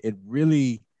 and it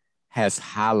really has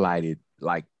highlighted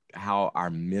like how our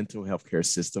mental health care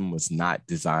system was not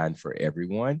designed for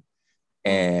everyone,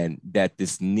 and that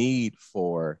this need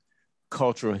for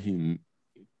cultural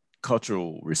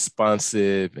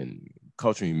responsive and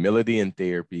cultural humility in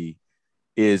therapy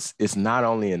is not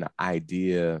only an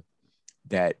idea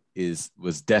that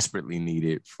was desperately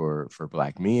needed for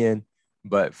Black men,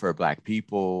 but for Black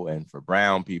people and for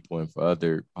brown people and for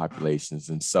other populations.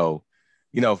 And so,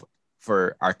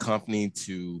 for our company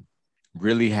to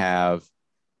really have,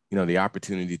 the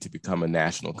opportunity to become a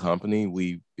national company,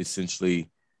 we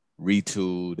essentially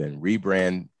retooled and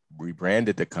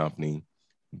rebranded the company.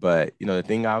 But, the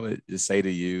thing I would just say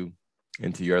to you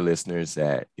and to your listeners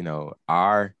that,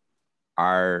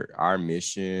 our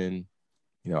mission,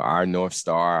 our North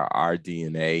Star, our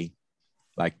DNA,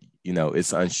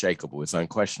 it's unshakable. It's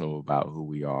unquestionable about who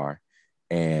we are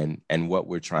and what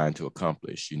we're trying to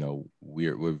accomplish.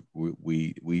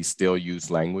 We still use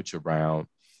language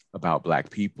about Black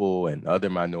people and other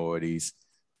minorities,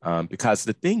 because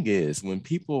the thing is, when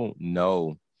people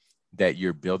know that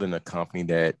you're building a company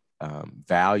that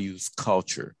values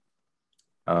culture,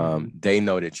 they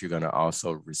know that you're going to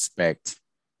also respect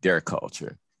their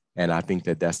culture. And I think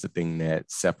that that's the thing that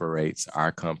separates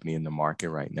our company in the market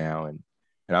right now. And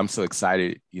I'm so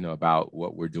excited, about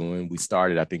what we're doing. We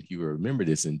started, I think you remember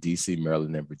this, in DC,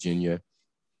 Maryland, and Virginia.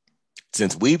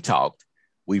 Since we've talked,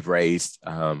 we've raised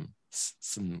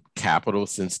some capital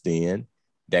since then.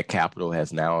 That capital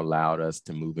has now allowed us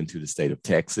to move into the state of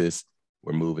Texas.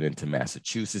 We're moving into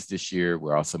Massachusetts this year.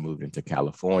 We're also moving into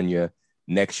California.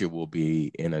 Next year, we'll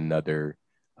be in another,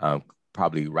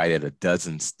 probably right at a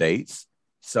dozen states.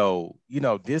 So,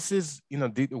 this is,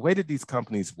 the way that these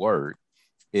companies work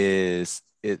is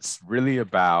it's really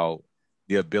about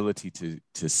the ability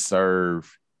to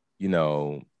serve,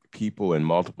 people in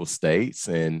multiple states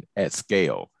and at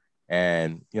scale.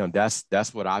 And,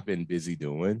 that's what I've been busy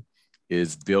doing,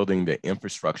 is building the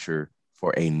infrastructure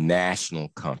for a national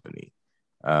company,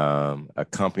 a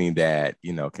company that,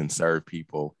 can serve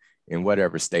people in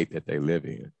whatever state that they live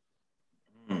in.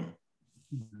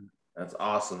 That's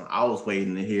awesome. I was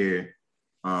waiting to hear,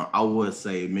 I would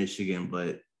say Michigan,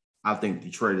 but I think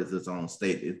Detroit is its own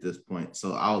state at this point.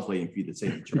 So I was waiting for you to say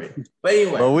Detroit. But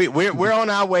anyway. Well, we're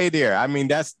on our way there. I mean,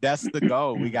 that's the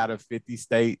goal. We got a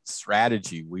 50-state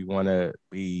strategy. We want to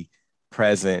be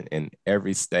present in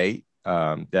every state.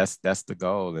 That's the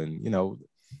goal. And,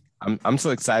 I'm so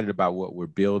excited about what we're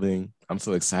building. I'm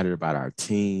so excited about our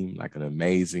team, like an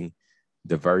amazing,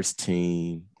 diverse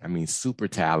team. I mean, super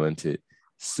talented,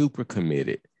 super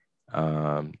committed,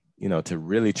 to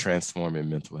really transform in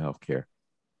mental health care.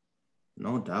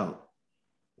 No doubt.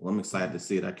 Well, I'm excited to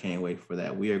see it. I can't wait for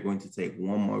that. We are going to take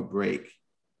one more break,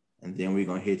 and then we're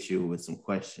going to hit you with some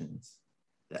questions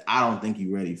that I don't think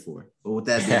you're ready for. But with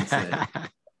that being said,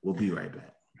 we'll be right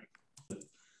back.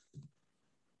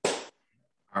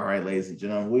 All right, ladies and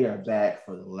gentlemen, we are back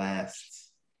for the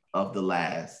last of the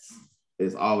last.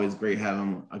 It's always great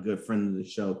having a good friend of the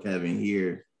show, Kevin,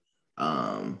 here.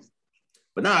 But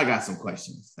now I got some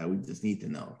questions that we just need to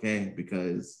know, okay?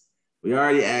 Because we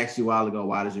already asked you a while ago,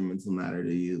 why does your mental matter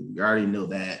to you? We already know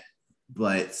that.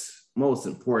 But most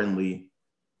importantly,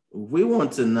 we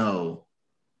want to know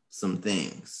some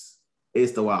things.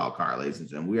 It's the wild card, ladies and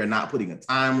gentlemen. We are not putting a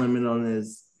time limit on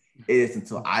this. It is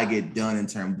until I get done and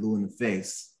turn blue in the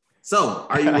face. So,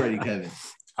 are you ready, Kevin?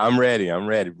 I'm ready.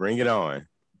 Bring it on.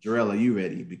 Jarrell, are you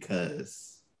ready?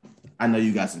 Because I know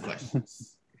you got some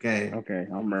questions. Okay? Okay,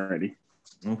 I'm ready.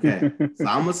 Okay. So,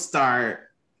 I'm going to start,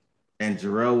 and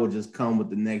Jarrell will just come with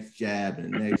the next jab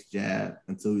and the next jab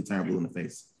until we turn blue in the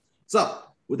face. So,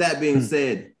 with that being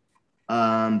said,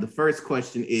 the first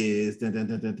question is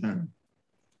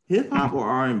hip-hop or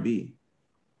R&B?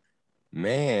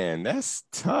 Man, that's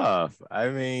tough. I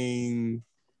mean,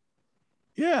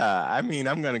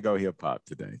 I'm going to go hip-hop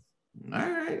today. All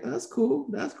right, that's cool.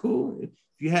 That's cool. If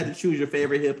you had to choose your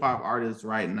favorite hip-hop artist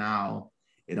right now,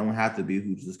 it don't have to be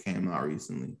who just came out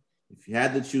recently. If you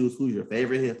had to choose who's your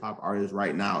favorite hip-hop artist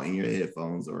right now in your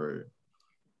headphones or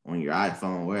on your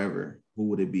iPhone, wherever, who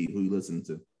would it be? Who you listening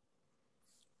to?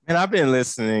 And I've been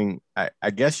listening, I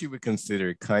guess you would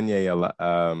consider Kanye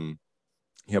a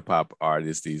hip-hop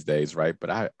artist these days, right?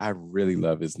 But I really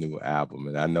love his new album,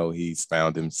 and I know he's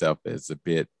found himself as a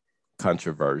bit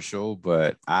controversial,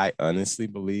 but I honestly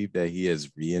believe that he has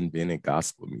reinvented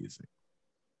gospel music.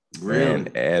 Really?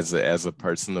 And as a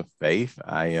person of faith,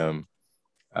 I am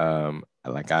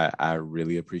I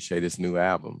really appreciate his new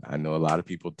album. I know a lot of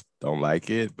people don't like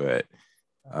it, but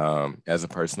as a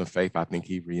person of faith, I think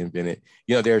he reinvented.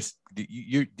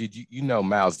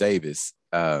 Miles Davis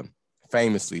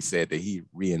famously said that he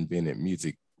reinvented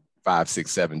music 5,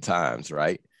 6, 7 times,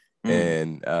 right?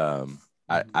 And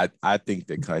I think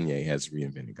that Kanye has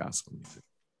reinvented gospel music.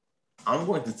 I'm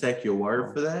going to take your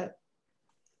word for that,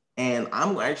 and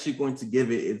I'm actually going to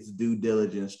give it its due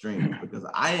diligence stream because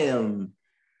I am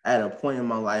at a point in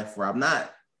my life where I'm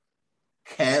not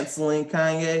canceling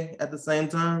Kanye at the same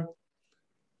time,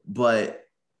 but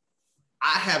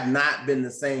I have not been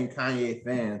the same Kanye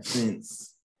fan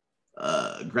since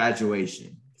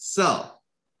graduation. So,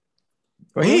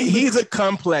 well, he's a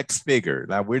complex figure.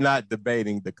 Now, we're not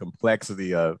debating the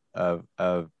complexity of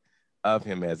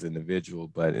him as an individual,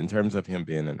 but in terms of him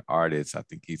being an artist, I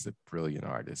think he's a brilliant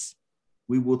artist.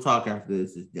 We will talk after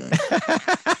this is done.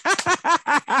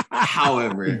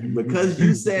 However, because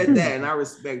you said that, and I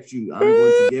respect you, I'm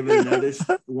going to give it another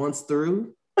once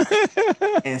through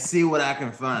and see what I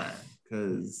can find.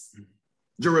 Because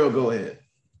Jarrell, go ahead.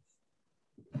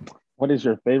 What is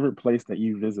your favorite place that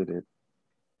you visited?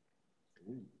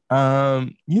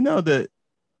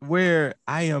 Where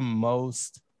I am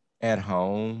most at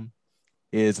home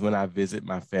is when I visit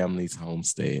my family's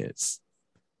homesteads.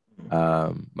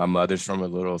 My mother's from a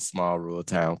little small rural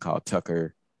town called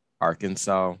Tucker,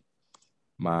 Arkansas.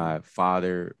 My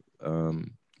father,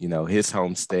 his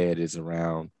homestead is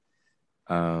around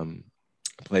a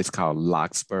place called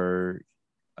Locksburg,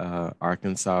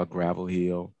 Arkansas, Gravel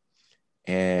Hill.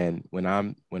 And when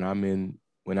I'm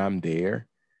there,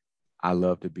 I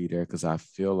love to be there because I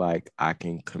feel like I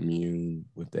can commune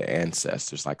with the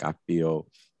ancestors. Like I feel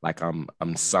like I'm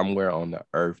somewhere on the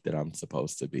earth that I'm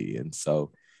supposed to be. And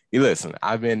so, listen,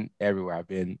 I've been everywhere.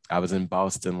 I was in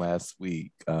Boston last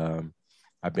week.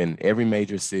 I've been every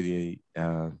major city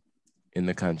in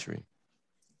the country,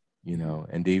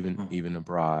 and even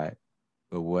abroad.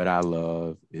 But what I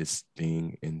love is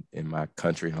being in my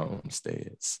country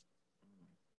homesteads.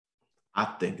 I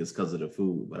think it's because of the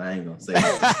food, but I ain't gonna say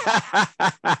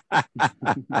that.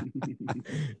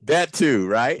 That too,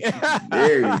 right?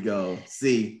 There you go.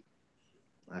 See,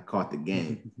 I caught the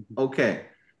game. Okay,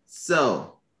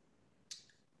 so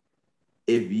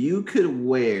if you could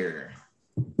wear,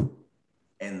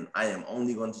 and I am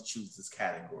only going to choose this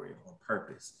category on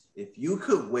purpose, if you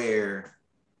could wear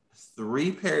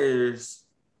 3 pairs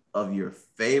of your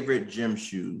favorite gym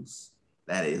shoes,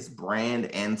 that is brand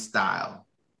and style,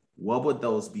 what would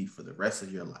those be for the rest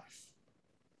of your life?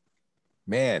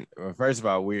 Man, well, first of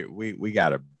all, we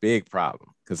got a big problem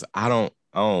because I don't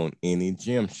own any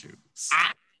gym shoes.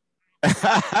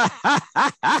 That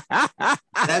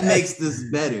makes this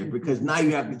better because now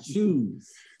you have to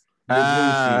choose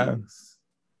the gym shoes.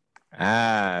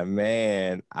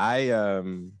 Man,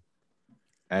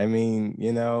 I mean,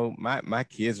 you know, my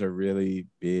kids are really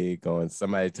big on.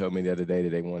 Somebody told me the other day that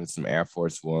they wanted some Air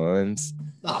Force Ones.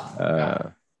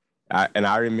 Oh,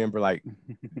 I remember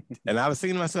and I was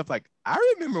thinking to myself, like,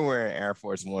 I remember wearing Air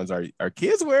Force Ones. Are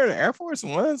kids wearing Air Force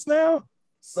Ones now?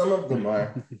 some of them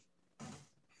are.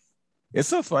 It's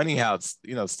so funny how,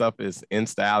 you know, stuff is in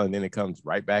style and then it comes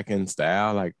right back in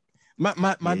style. Like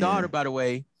my daughter, by the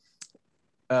way,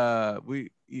 the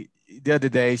other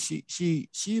day she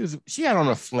had on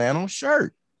a flannel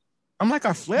shirt. I'm like,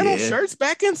 are flannel shirts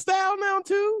back in style now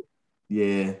too?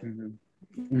 Yeah.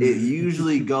 Mm-hmm. It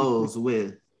usually goes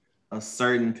with a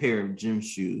certain pair of gym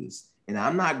shoes. And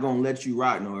I'm not going to let you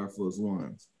rock no Air Force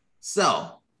Ones.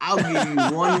 So I'll give you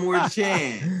one more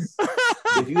chance.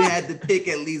 If you had to pick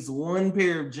at least one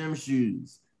pair of gym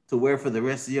shoes to wear for the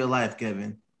rest of your life,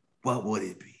 Kevin, what would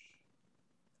it be?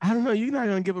 I don't know. You're not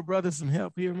going to give a brother some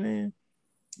help here, man.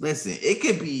 Listen, it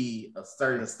could be a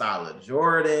certain style of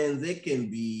Jordans. It can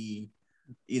be,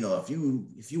 you know, if you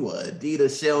were an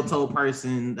Adidas shell toe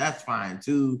person, that's fine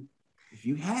too. If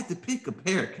you had to pick a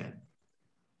pair, Kevin,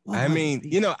 I mean,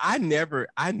 you know, I never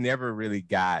really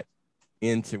got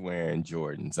into wearing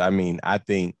Jordans. I mean, I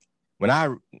think when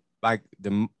I like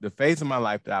the phase of my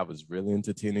life that I was really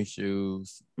into tennis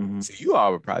shoes. So you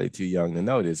all were probably too young to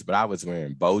know this, but I was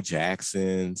wearing Bo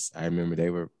Jacksons. I remember they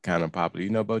were kind of popular.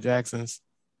 You know Bo Jacksons?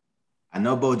 I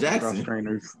know Bo Jackson. Cross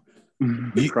trainers.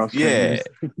 Yeah,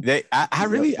 I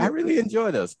really enjoy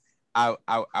those. I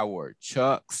wore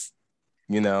Chucks,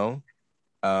 you know,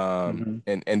 and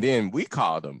then we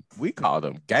called them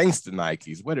gangster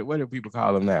Nikes. What do people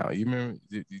call them now? You remember?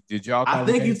 Did y'all? I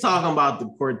think you're talking about the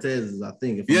Cortezes. I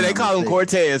think. Yeah, they call them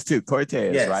Cortez too.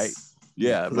 Cortez, yes. Right?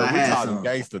 Yeah, but we call them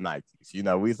gangster Nikes. You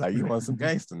know, we was like, you want some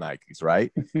gangster Nikes, right?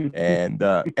 And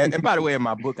by the way, in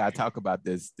my book, I talk about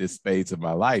this phase of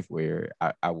my life where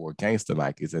I wore gangster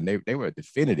Nikes, and they were a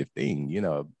definitive thing, you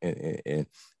know, and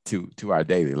to our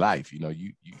daily life. You know,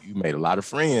 you made a lot of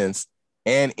friends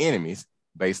and enemies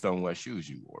based on what shoes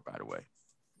you wore, by the way.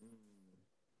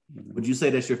 Would you say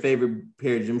that's your favorite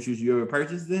pair of gym shoes you ever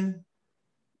purchased then?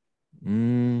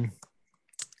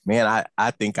 Man,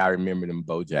 I think I remember them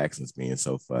Bo Jacksons being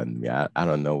so fun to me. I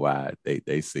don't know why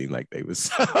they seemed like they was.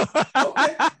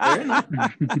 Okay, fair enough.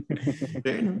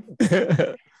 Fair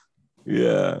enough.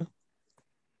 Yeah.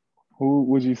 Who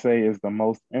would you say is the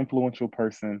most influential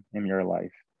person in your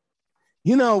life?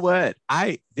 You know what?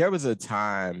 There was a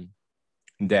time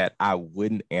that I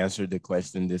wouldn't answer the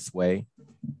question this way,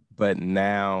 but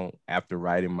now after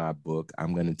writing my book,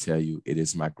 I'm going to tell you it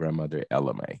is my grandmother,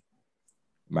 Ella Mae.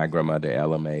 My grandmother,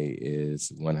 Ella Mae, is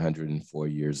 104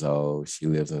 years old. She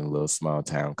lives in a little small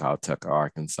town called Tucker,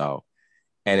 Arkansas.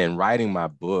 And in writing my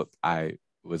book, I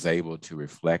was able to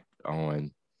reflect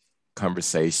on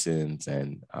conversations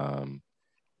and,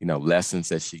 you know, lessons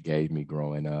that she gave me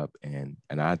growing up. And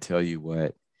I tell you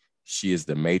what, she is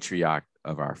the matriarch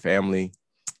of our family.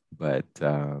 But,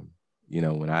 you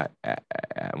know,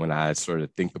 when I sort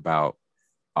of think about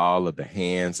all of the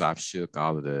hands I've shook,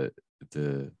 all of the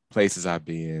places I've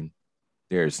been,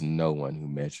 there's no one who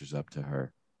measures up to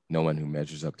her. No one who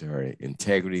measures up to her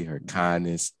integrity, her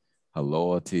kindness, her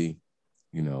loyalty,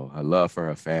 you know, her love for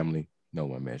her family. No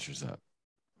one measures up.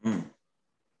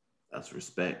 That's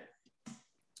respect.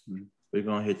 We're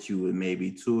going to hit you with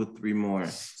maybe 2 or 3 more.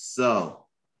 So,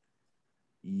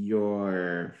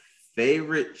 your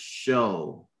favorite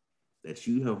show that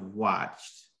you have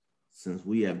watched since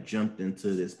we have jumped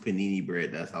into this panini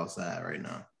bread that's outside right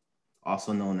now,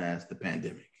 also known as the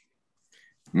pandemic?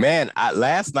 Man,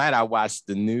 last night I watched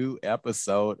the new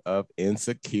episode of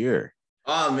Insecure.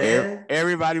 Oh man,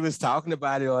 everybody was talking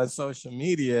about it on social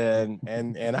media,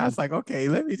 and I was like, okay,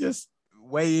 let me just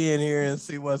weigh in here and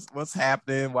see what's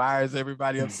happening. Why is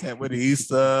everybody upset with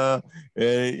Issa?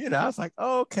 And you know, I was like,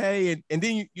 okay, and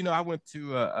then you know, I went to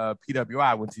PWI,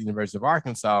 I went to the University of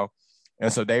Arkansas,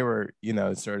 And so they were,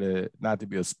 sort of, not to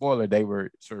be a spoiler, they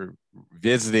were sort of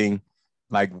visiting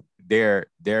like their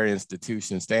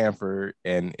institution, Stanford,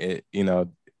 and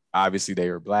obviously they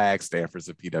were Black. Stanford's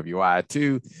a PWI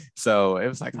too. So it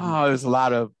was like, there's a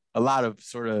lot of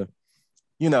sort of,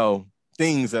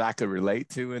 things that I could relate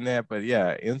to in that. But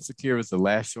yeah, Insecure was the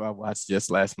last show I watched just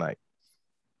last night.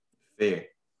 Fair.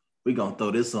 We're gonna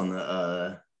throw this on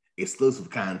the exclusive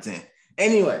content.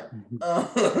 Anyway,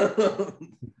 I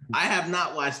have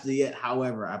not watched it yet.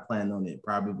 However, I plan on it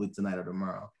probably tonight or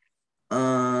tomorrow.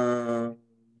 I'm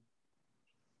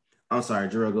sorry,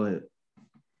 Jerome, go ahead.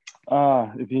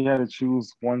 If you had to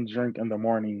choose one drink in the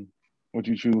morning, would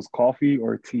you choose coffee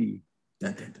or tea?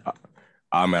 Dun, dun, dun.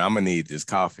 Man, I'm gonna need this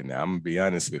coffee now. I'm gonna be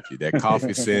honest with you. That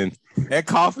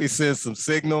coffee sends some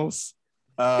signals.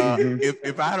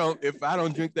 If I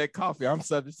don't drink that coffee, I'm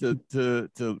subject to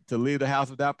leave the house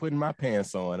without putting my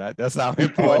pants on. That's how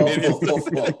important it is.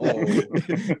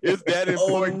 It's that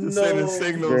important to send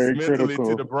signals Very mentally critical.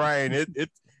 to the brain.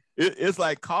 It's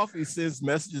like coffee sends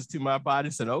messages to my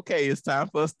body saying, okay, it's time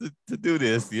for us to do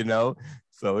this,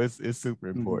 So it's super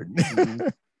important.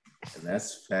 And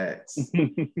that's facts.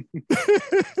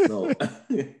 So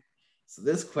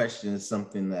this question is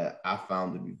something that I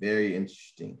found to be very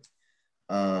interesting.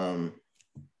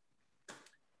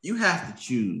 You have to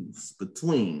choose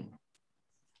between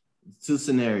two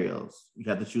scenarios. You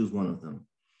have to choose one of them.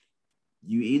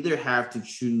 You either have to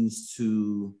choose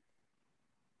to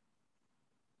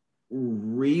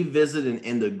revisit and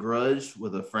end a grudge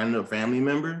with a friend or family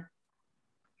member,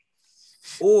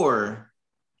 or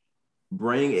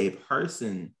bring a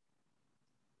person,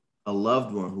 a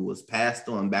loved one who was passed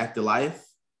on back to life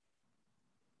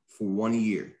for 1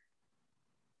 year.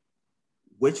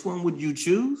 Which one would you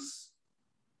choose?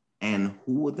 And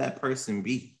who would that person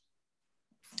be?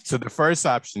 So the first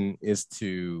option is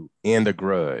to end a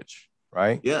grudge,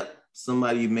 right? Yep.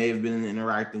 Somebody you may have been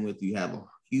interacting with, you have a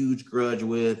huge grudge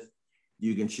with.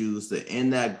 You can choose to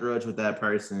end that grudge with that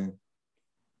person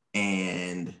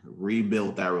and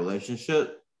rebuild that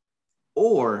relationship.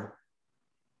 Or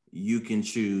you can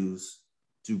choose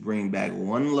to bring back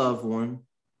one loved one,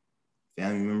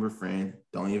 family member, friend,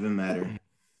 don't even matter,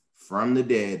 from the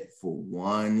dead for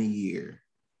 1 year.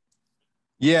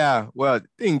 Yeah, well, the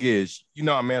thing is,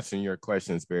 I'm answering your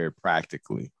questions very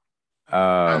practically.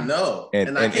 I know,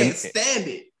 and I can't stand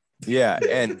it. Yeah,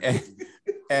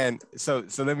 and so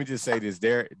let me just say this.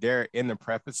 There in the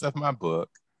preface of my book,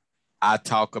 I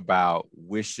talk about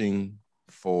wishing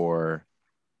for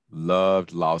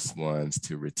loved lost ones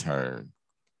to return.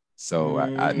 So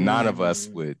none of us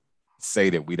would say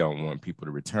that we don't want people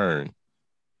to return.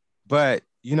 But,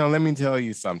 let me tell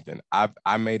you something.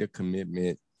 I made a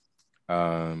commitment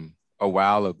a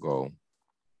while ago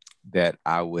that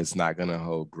I was not going to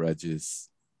hold grudges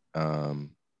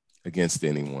against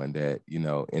anyone, that,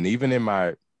 and even in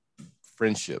my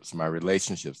friendships, my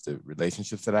relationships, the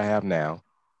relationships that I have now,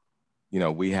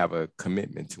 we have a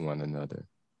commitment to one another.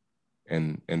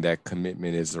 And that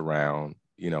commitment is around,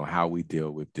 how we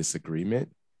deal with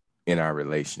disagreement in our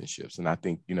relationships. And I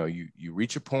think, you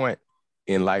reach a point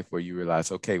in life where you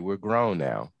realize, okay, we're grown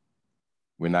now.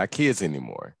 We're not kids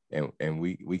anymore. And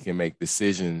we can make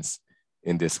decisions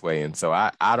in this way. And so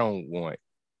I don't want,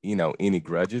 any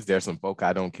grudges. There's some folk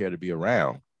I don't care to be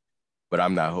around, but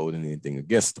I'm not holding anything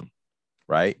against them.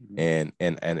 Right. Mm-hmm.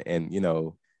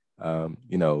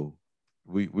 And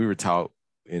we were taught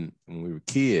when we were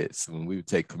kids, when we would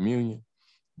take communion,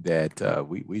 that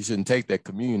we shouldn't take that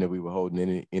communion that we were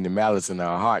holding any malice in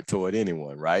our heart toward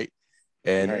anyone, right?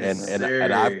 And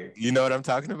I, you know what I'm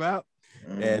talking about?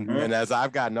 Mm-hmm. And as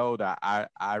I've gotten older,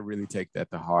 I really take that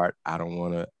to heart. I don't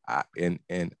want to,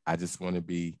 and I just want to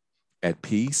be at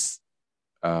peace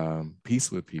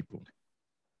with people.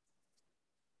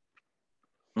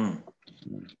 Mm.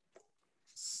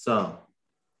 So,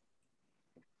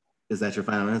 is that your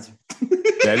final answer?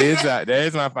 That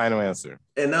is my final answer.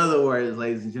 In other words,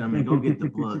 ladies and gentlemen, go get the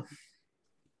book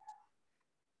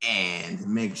and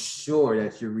make sure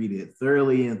that you read it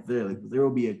thoroughly and thoroughly. There will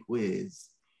be a quiz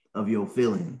of your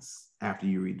feelings after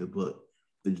you read the book.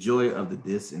 The Joy of the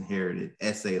Disinherited: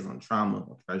 Essays on Trauma,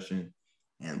 Oppression,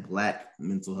 and Black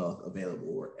Mental Health,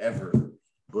 available wherever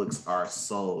books are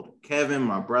sold. Kevin,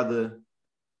 my brother,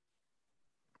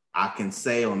 I can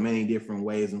say on many different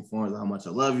ways and forms how much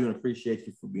I love you and appreciate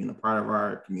you for being a part of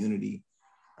our community,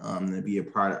 and to be a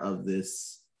part of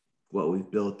this, what we've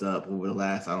built up over the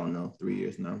last, 3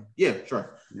 years now. Yeah,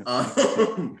 sure.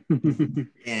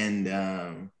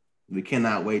 And we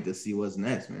cannot wait to see what's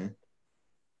next, man.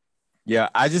 Yeah,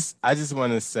 I just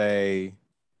want to say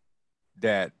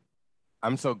that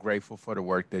I'm so grateful for the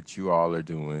work that you all are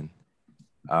doing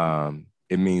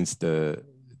It means the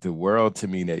world to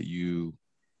me that you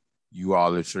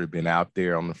all have sort of been out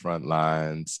there on the front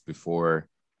lines before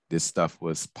this stuff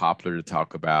was popular to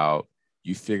talk about.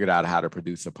 You figured out how to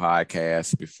produce a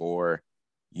podcast before,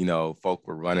 you know, folk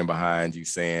were running behind you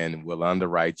saying, we'll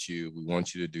underwrite you. We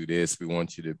want you to do this. We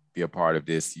want you to be a part of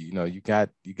this. You know, you got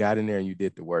in there and you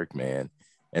did the work, man.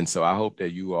 And so I hope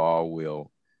that you all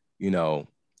will, you know,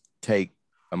 take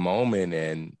a moment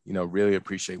and, you know, really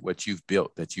appreciate what you've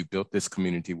built, that you built this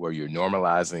community where you're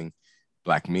normalizing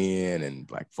Black men and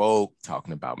Black folk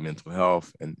talking about mental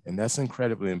health. And that's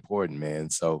incredibly important,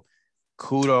 man. So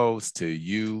kudos to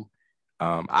you.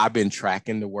 I've been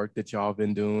tracking the work that y'all have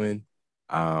been doing.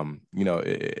 You know,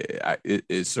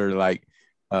 it's sort of like,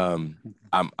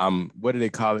 I'm what do they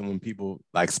call it when people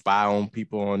like spy on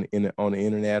people on the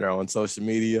internet or on social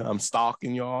media? I'm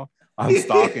stalking y'all.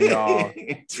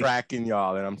 Tracking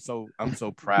y'all, and I'm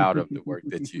so proud of the work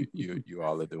that you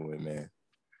all are doing, man.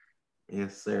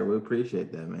 Yes, sir. We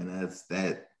appreciate that, man. That's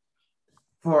that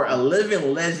for a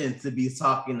living legend to be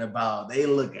talking about. They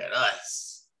look at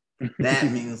us. That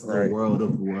means the world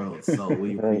of the world. So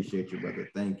we appreciate you, brother.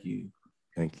 Thank you.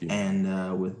 Thank you.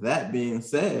 And with that being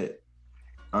said,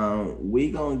 we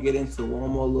gonna get into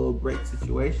one more little break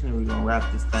situation, and we're gonna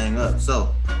wrap this thing up.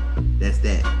 So that's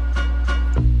that.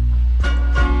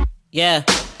 Yeah,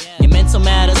 your mental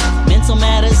matters, your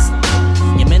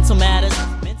mental matters.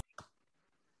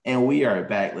 And we are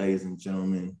back, ladies and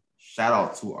gentlemen. Shout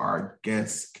out to our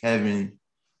guest, Kevin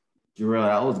Jarrell.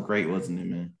 That was great, wasn't it,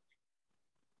 man?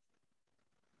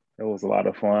 It was a lot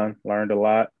of fun. Learned a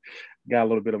lot. Got a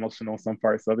little bit emotional on some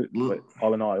parts of it, but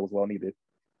all in all, it was well needed.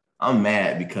 I'm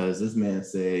mad because this man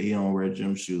said he don't wear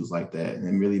gym shoes like that, and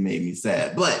it really made me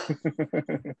sad. But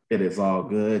it is all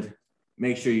good.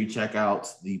 Make sure you check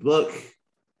out the book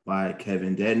by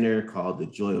Kevin Dedner called The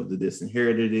Joy of the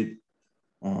Disinherited.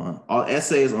 All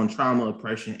essays on trauma,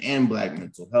 oppression, and Black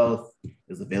mental health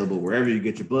is available wherever you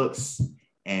get your books.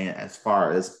 And as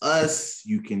far as us,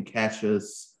 you can catch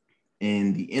us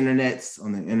in the internets,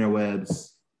 on the interwebs.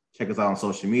 Check us out on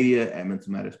social media at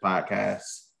Mental Matters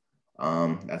Podcast.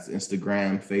 That's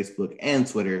Instagram, Facebook, and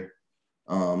Twitter.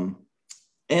 And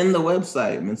the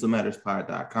website,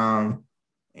 mentalmatterspod.com.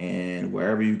 And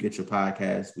wherever you get your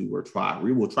podcast, we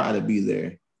will try to be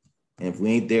there. And if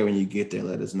we ain't there when you get there,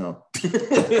 let us know.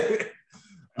 With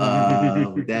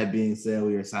that being said,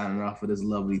 we are signing off for this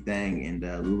lovely thing, and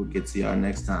we will get to y'all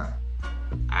next time.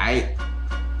 All right.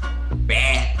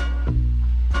 Bad.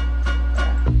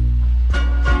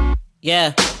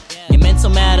 Yeah, your mental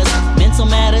matters, your mental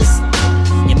matters,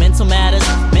 your mental matters,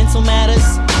 your mental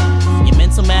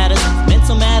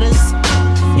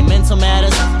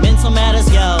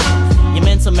matters, yo. Your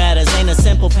mental matters ain't a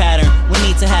simple pattern. We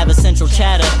need to have essential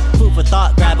chatter. Food for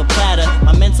thought, grab a platter.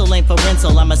 My mental ain't for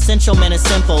rental. I'm essential, man, it's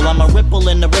simple. I'm a ripple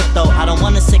in the rift, though. I don't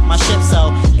wanna sink my ship,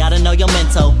 so gotta know your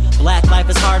mental. Black life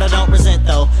is hard, I don't resent,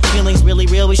 though. Feelings really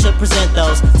real, we should present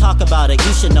those. Talk about it,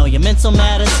 you should know your mental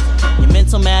matters,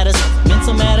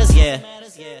 yeah.